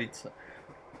договориться.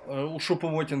 У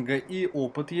Шопомотинга и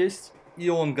опыт есть, и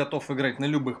он готов играть на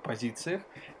любых позициях.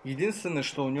 Единственное,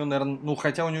 что у него, наверное, ну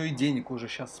хотя у него и денег уже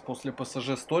сейчас после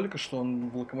ПСЖ столько, что он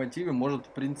в Локомотиве может, в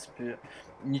принципе,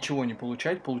 ничего не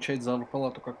получать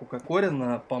зарплату, как у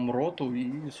Кокорина, по МРОТу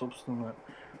и, собственно,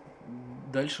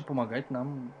 дальше помогать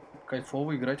нам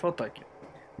кайфово играть в атаке.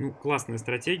 Ну, классная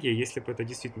стратегия, если бы это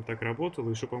действительно так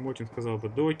работало, и Шопомотин сказал бы,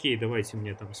 да окей, давайте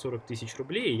мне там 40 тысяч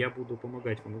рублей, я буду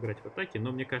помогать вам играть в атаке,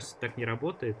 но мне кажется, так не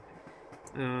работает.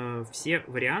 Все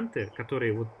варианты,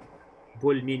 которые вот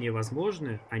более-менее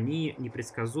возможны, они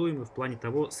непредсказуемы в плане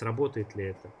того, сработает ли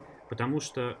это. Потому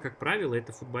что, как правило,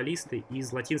 это футболисты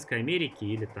из Латинской Америки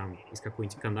или там из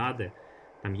какой-нибудь Канады.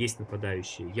 Там есть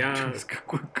нападающие. Из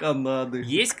какой Канады?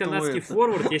 Есть Кто канадский это?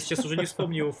 форвард, я сейчас уже не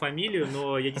вспомню его фамилию,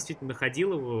 но я действительно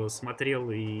находил его,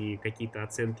 смотрел и какие-то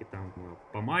оценки там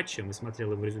по матчам, и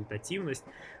смотрел его результативность.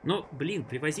 Но, блин,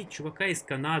 привозить чувака из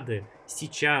Канады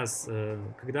сейчас,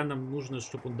 когда нам нужно,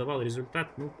 чтобы он давал результат,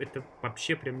 ну, это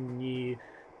вообще прям не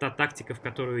та тактика, в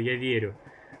которую я верю.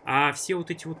 А все вот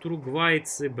эти вот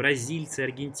уругвайцы, бразильцы,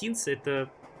 аргентинцы,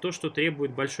 это то, что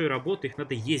требует большой работы, их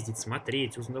надо ездить,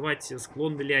 смотреть, узнавать,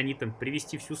 склонны ли они там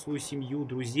привести всю свою семью,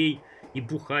 друзей и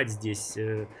бухать здесь,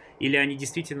 или они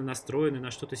действительно настроены на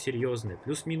что-то серьезное.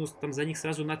 Плюс-минус там за них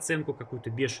сразу наценку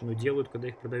какую-то бешеную делают, когда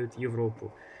их продают в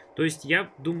Европу. То есть я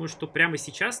думаю, что прямо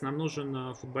сейчас нам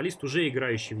нужен футболист, уже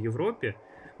играющий в Европе,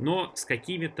 но с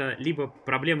какими-то либо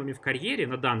проблемами в карьере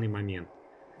на данный момент,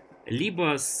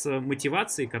 либо с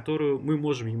мотивацией, которую мы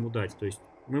можем ему дать. То есть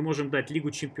мы можем дать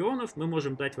Лигу чемпионов, мы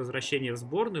можем дать возвращение в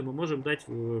сборную, мы можем дать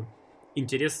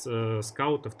интерес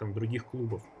скаутов там, других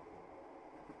клубов.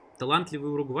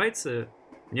 Талантливые уругвайцы,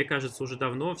 мне кажется, уже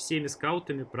давно всеми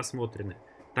скаутами просмотрены.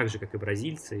 Так же, как и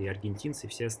бразильцы, и аргентинцы, и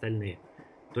все остальные.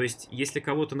 То есть, если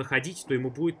кого-то находить, то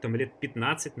ему будет там лет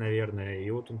 15, наверное, и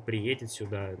вот он приедет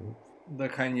сюда. Да,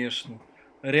 конечно.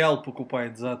 Реал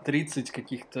покупает за 30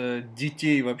 каких-то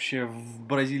детей вообще в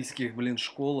бразильских, блин,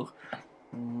 школах.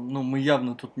 Ну, мы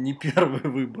явно тут не первый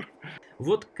выбор.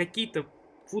 Вот какие-то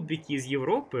футбики из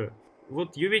Европы.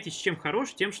 Вот Юветич чем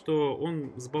хорош? Тем, что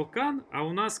он с Балкан, а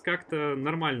у нас как-то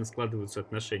нормально складываются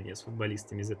отношения с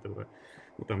футболистами из этого,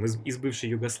 ну там, из бывшей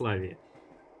Югославии.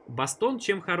 Бастон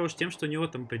чем хорош? Тем, что у него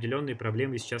там определенные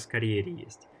проблемы сейчас в карьере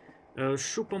есть.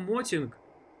 Шупа-Мотинг,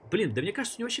 блин, да мне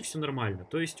кажется, у него вообще все нормально.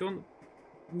 То есть он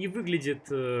не выглядит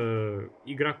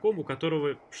игроком, у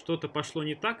которого что-то пошло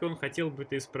не так, и он хотел бы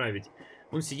это исправить.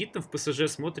 Он сидит там в ПСЖ,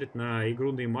 смотрит на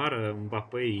игру Неймара,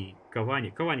 Мбаппе и Кавани.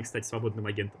 Кавани, кстати, свободным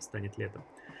агентом станет летом.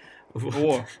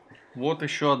 Вот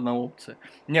еще одна опция.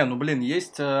 Не, ну блин,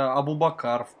 есть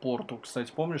Абубакар в Порту.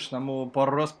 Кстати, помнишь, нам его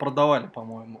пару раз продавали,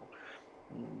 по-моему.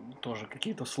 Тоже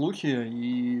какие-то слухи.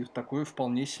 И такой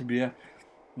вполне себе,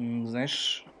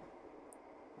 знаешь,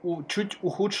 чуть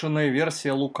ухудшенная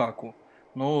версия Лукаку.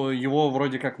 Но его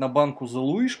вроде как на банку за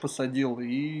Луиш посадил,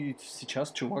 и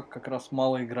сейчас чувак как раз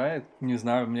мало играет. Не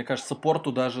знаю, мне кажется,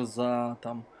 Порту даже за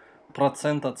там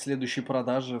процент от следующей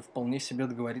продажи вполне себе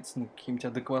договориться на какие-нибудь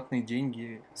адекватные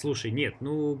деньги. Слушай, нет,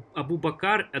 ну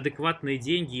Абубакар, адекватные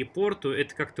деньги и Порту,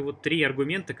 это как-то вот три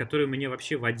аргумента, которые мне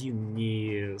вообще в один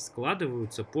не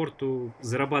складываются. Порту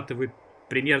зарабатывает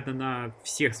примерно на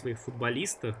всех своих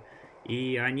футболистах,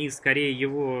 и они скорее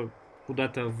его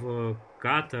куда-то в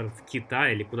Катар, в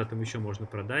Китай или куда там еще можно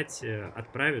продать,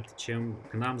 отправят, чем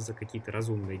к нам за какие-то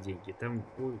разумные деньги.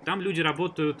 Там люди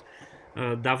работают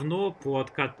давно по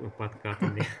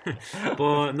откатанной,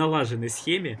 по налаженной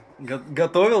схеме.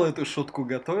 Готовил эту шутку?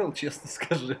 Готовил, честно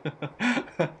скажи.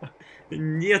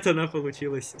 Нет, она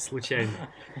получилась случайно.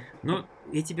 Но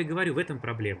я тебе говорю, в этом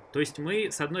проблема. То есть мы,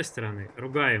 с одной стороны,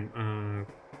 ругаем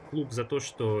клуб за то,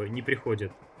 что не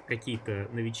приходят какие-то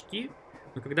новички,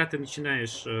 но когда ты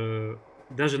начинаешь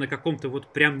даже на каком-то вот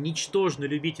прям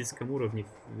ничтожно-любительском уровне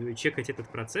чекать этот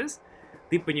процесс,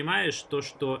 ты понимаешь,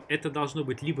 что это должно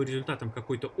быть либо результатом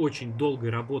какой-то очень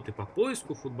долгой работы по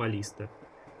поиску футболиста,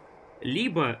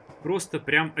 либо просто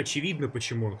прям очевидно,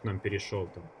 почему он к нам перешел.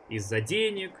 Там, из-за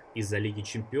денег, из-за Лиги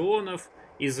Чемпионов,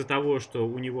 из-за того, что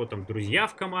у него там друзья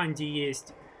в команде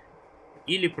есть,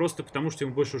 или просто потому, что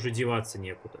ему больше уже деваться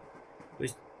некуда. То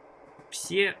есть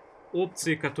все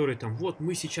опции, которые там, вот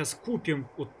мы сейчас купим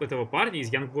вот этого парня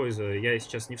из Young Boys, я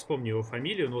сейчас не вспомню его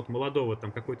фамилию, но вот молодого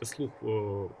там какой-то слух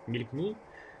мелькнул,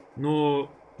 но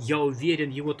я уверен,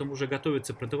 его там уже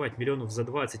готовятся продавать миллионов за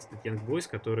 20, этот Young Boys,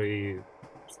 который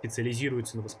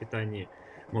специализируется на воспитании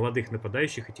молодых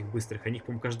нападающих, этих быстрых. Они,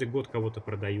 по-моему, каждый год кого-то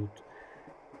продают.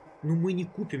 Ну, мы не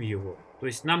купим его. То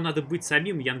есть нам надо быть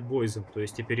самим Young Boys'ом, то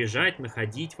есть опережать,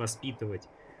 находить, воспитывать.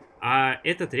 А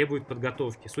это требует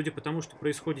подготовки. Судя по тому, что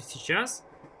происходит сейчас,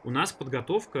 у нас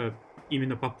подготовка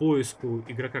именно по поиску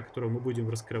игрока, которого мы будем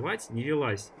раскрывать, не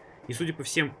велась. И судя по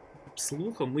всем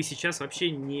слухам, мы сейчас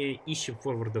вообще не ищем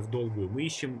форварда в долгую. Мы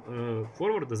ищем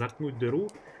форварда заткнуть дыру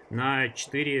на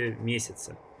 4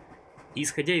 месяца. И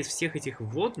исходя из всех этих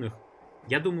вводных,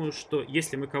 я думаю, что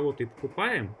если мы кого-то и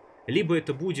покупаем, либо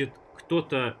это будет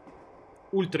кто-то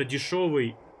ультра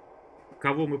дешевый,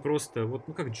 кого мы просто, вот,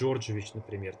 ну как Джорджевич,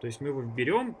 например. То есть мы его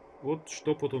берем, вот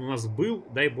чтоб вот он у нас был,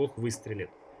 дай бог выстрелит.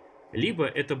 Либо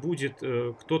это будет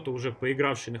кто-то уже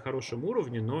поигравший на хорошем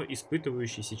уровне, но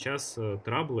испытывающий сейчас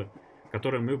траблы,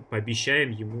 которые мы пообещаем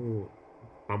ему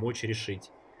помочь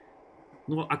решить.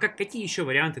 Ну, а какие еще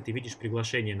варианты ты видишь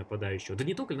приглашения нападающего? Да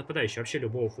не только нападающего, вообще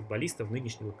любого футболиста в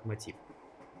нынешний Локомотив.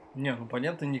 Не, ну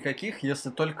понятно, никаких, если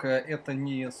только это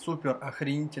не супер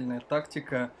охренительная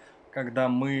тактика, когда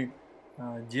мы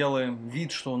делаем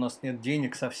вид, что у нас нет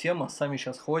денег совсем, а сами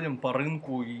сейчас ходим по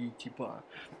рынку и типа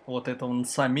вот этого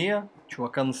Нсаме,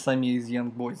 чувака Нсаме из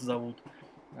Young Boys зовут,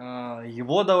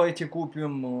 его давайте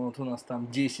купим, вот у нас там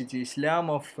 10 есть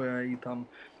лямов, и там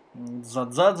за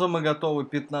Дзадзо мы готовы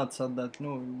 15 отдать.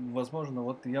 Ну, возможно,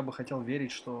 вот я бы хотел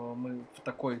верить, что мы в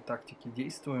такой тактике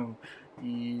действуем,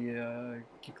 и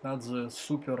Кикнадзе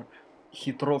супер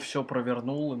хитро все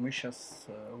провернул, и мы сейчас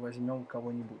возьмем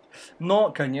кого-нибудь. Но,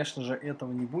 конечно же,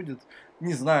 этого не будет.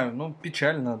 Не знаю, ну,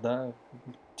 печально, да.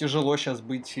 Тяжело сейчас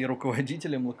быть и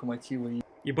руководителем Локомотива,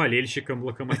 и болельщиком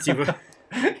Локомотива.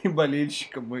 И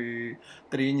болельщиком, и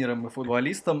тренером, и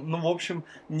футболистом. Ну, в общем,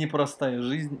 непростая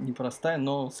жизнь, непростая,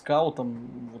 но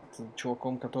скаутом, вот,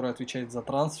 чуваком, который отвечает за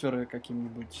трансферы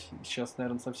каким-нибудь, сейчас,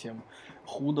 наверное, совсем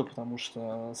худо, потому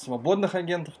что свободных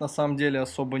агентов на самом деле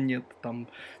особо нет. Там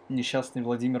несчастный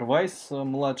Владимир Вайс,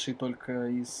 младший только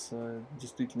из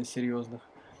действительно серьезных.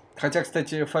 Хотя,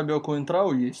 кстати, Фабио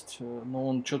Коэнтрау есть, но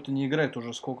он что-то не играет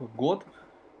уже сколько, год.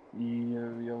 И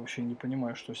я вообще не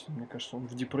понимаю, что с ним. Мне кажется, он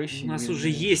в депрессии. У нас уже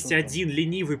есть что-то. один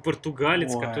ленивый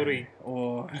португалец, который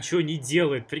ничего не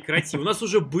делает. Прекрати. У нас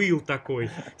уже был такой.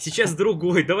 Сейчас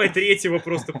другой. Давай третьего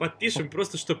просто подпишем.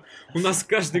 Просто чтобы у нас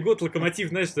каждый год Локомотив,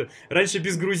 знаешь, что раньше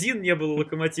без грузин не было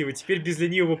Локомотива, теперь без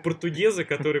ленивого португеза,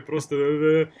 который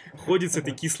просто ходит с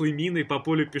этой кислой миной по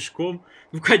полю пешком.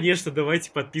 Ну, конечно,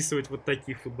 давайте подписывать вот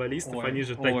таких футболистов. Они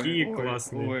же такие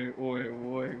классные.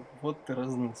 Ой. Вот ты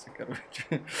разнылся,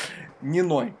 короче. Не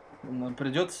ной. Нам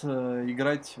придется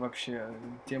играть вообще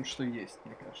тем, что есть,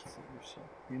 мне кажется. И все.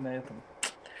 И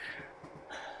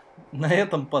на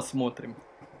этом посмотрим.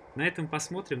 На этом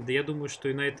посмотрим. Да я думаю, что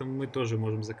и на этом мы тоже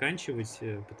можем заканчивать,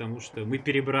 потому что мы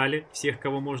перебрали всех,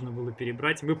 кого можно было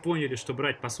перебрать. Мы поняли, что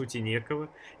брать по сути некого.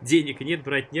 Денег нет,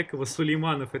 брать некого.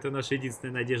 Сулейманов — это наша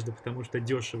единственная надежда, потому что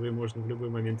дешево и можно в любой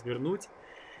момент вернуть.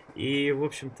 И, в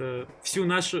общем-то,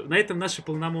 на этом наши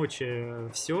полномочия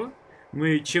все.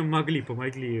 Мы чем могли,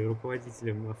 помогли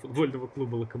руководителям футбольного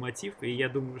клуба «Локомотив». И я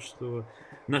думаю, что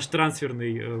наш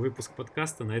трансферный выпуск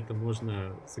подкаста на этом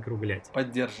можно закруглять.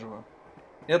 Поддерживаю.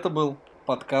 Это был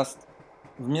подкаст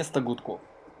 «Вместо гудков».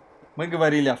 Мы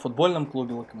говорили о футбольном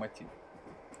клубе «Локомотив».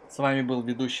 С вами был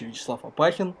ведущий Вячеслав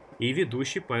Апахин. И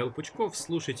ведущий Павел Пучков.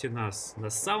 Слушайте нас на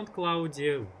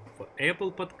SoundCloud, в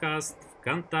Apple Podcast,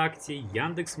 ВКонтакте,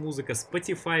 Яндекс.Музыка,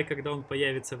 Spotify, когда он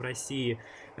появится в России,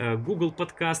 Google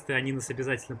подкасты, они нас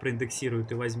обязательно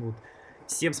проиндексируют и возьмут.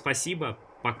 Всем спасибо,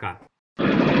 пока.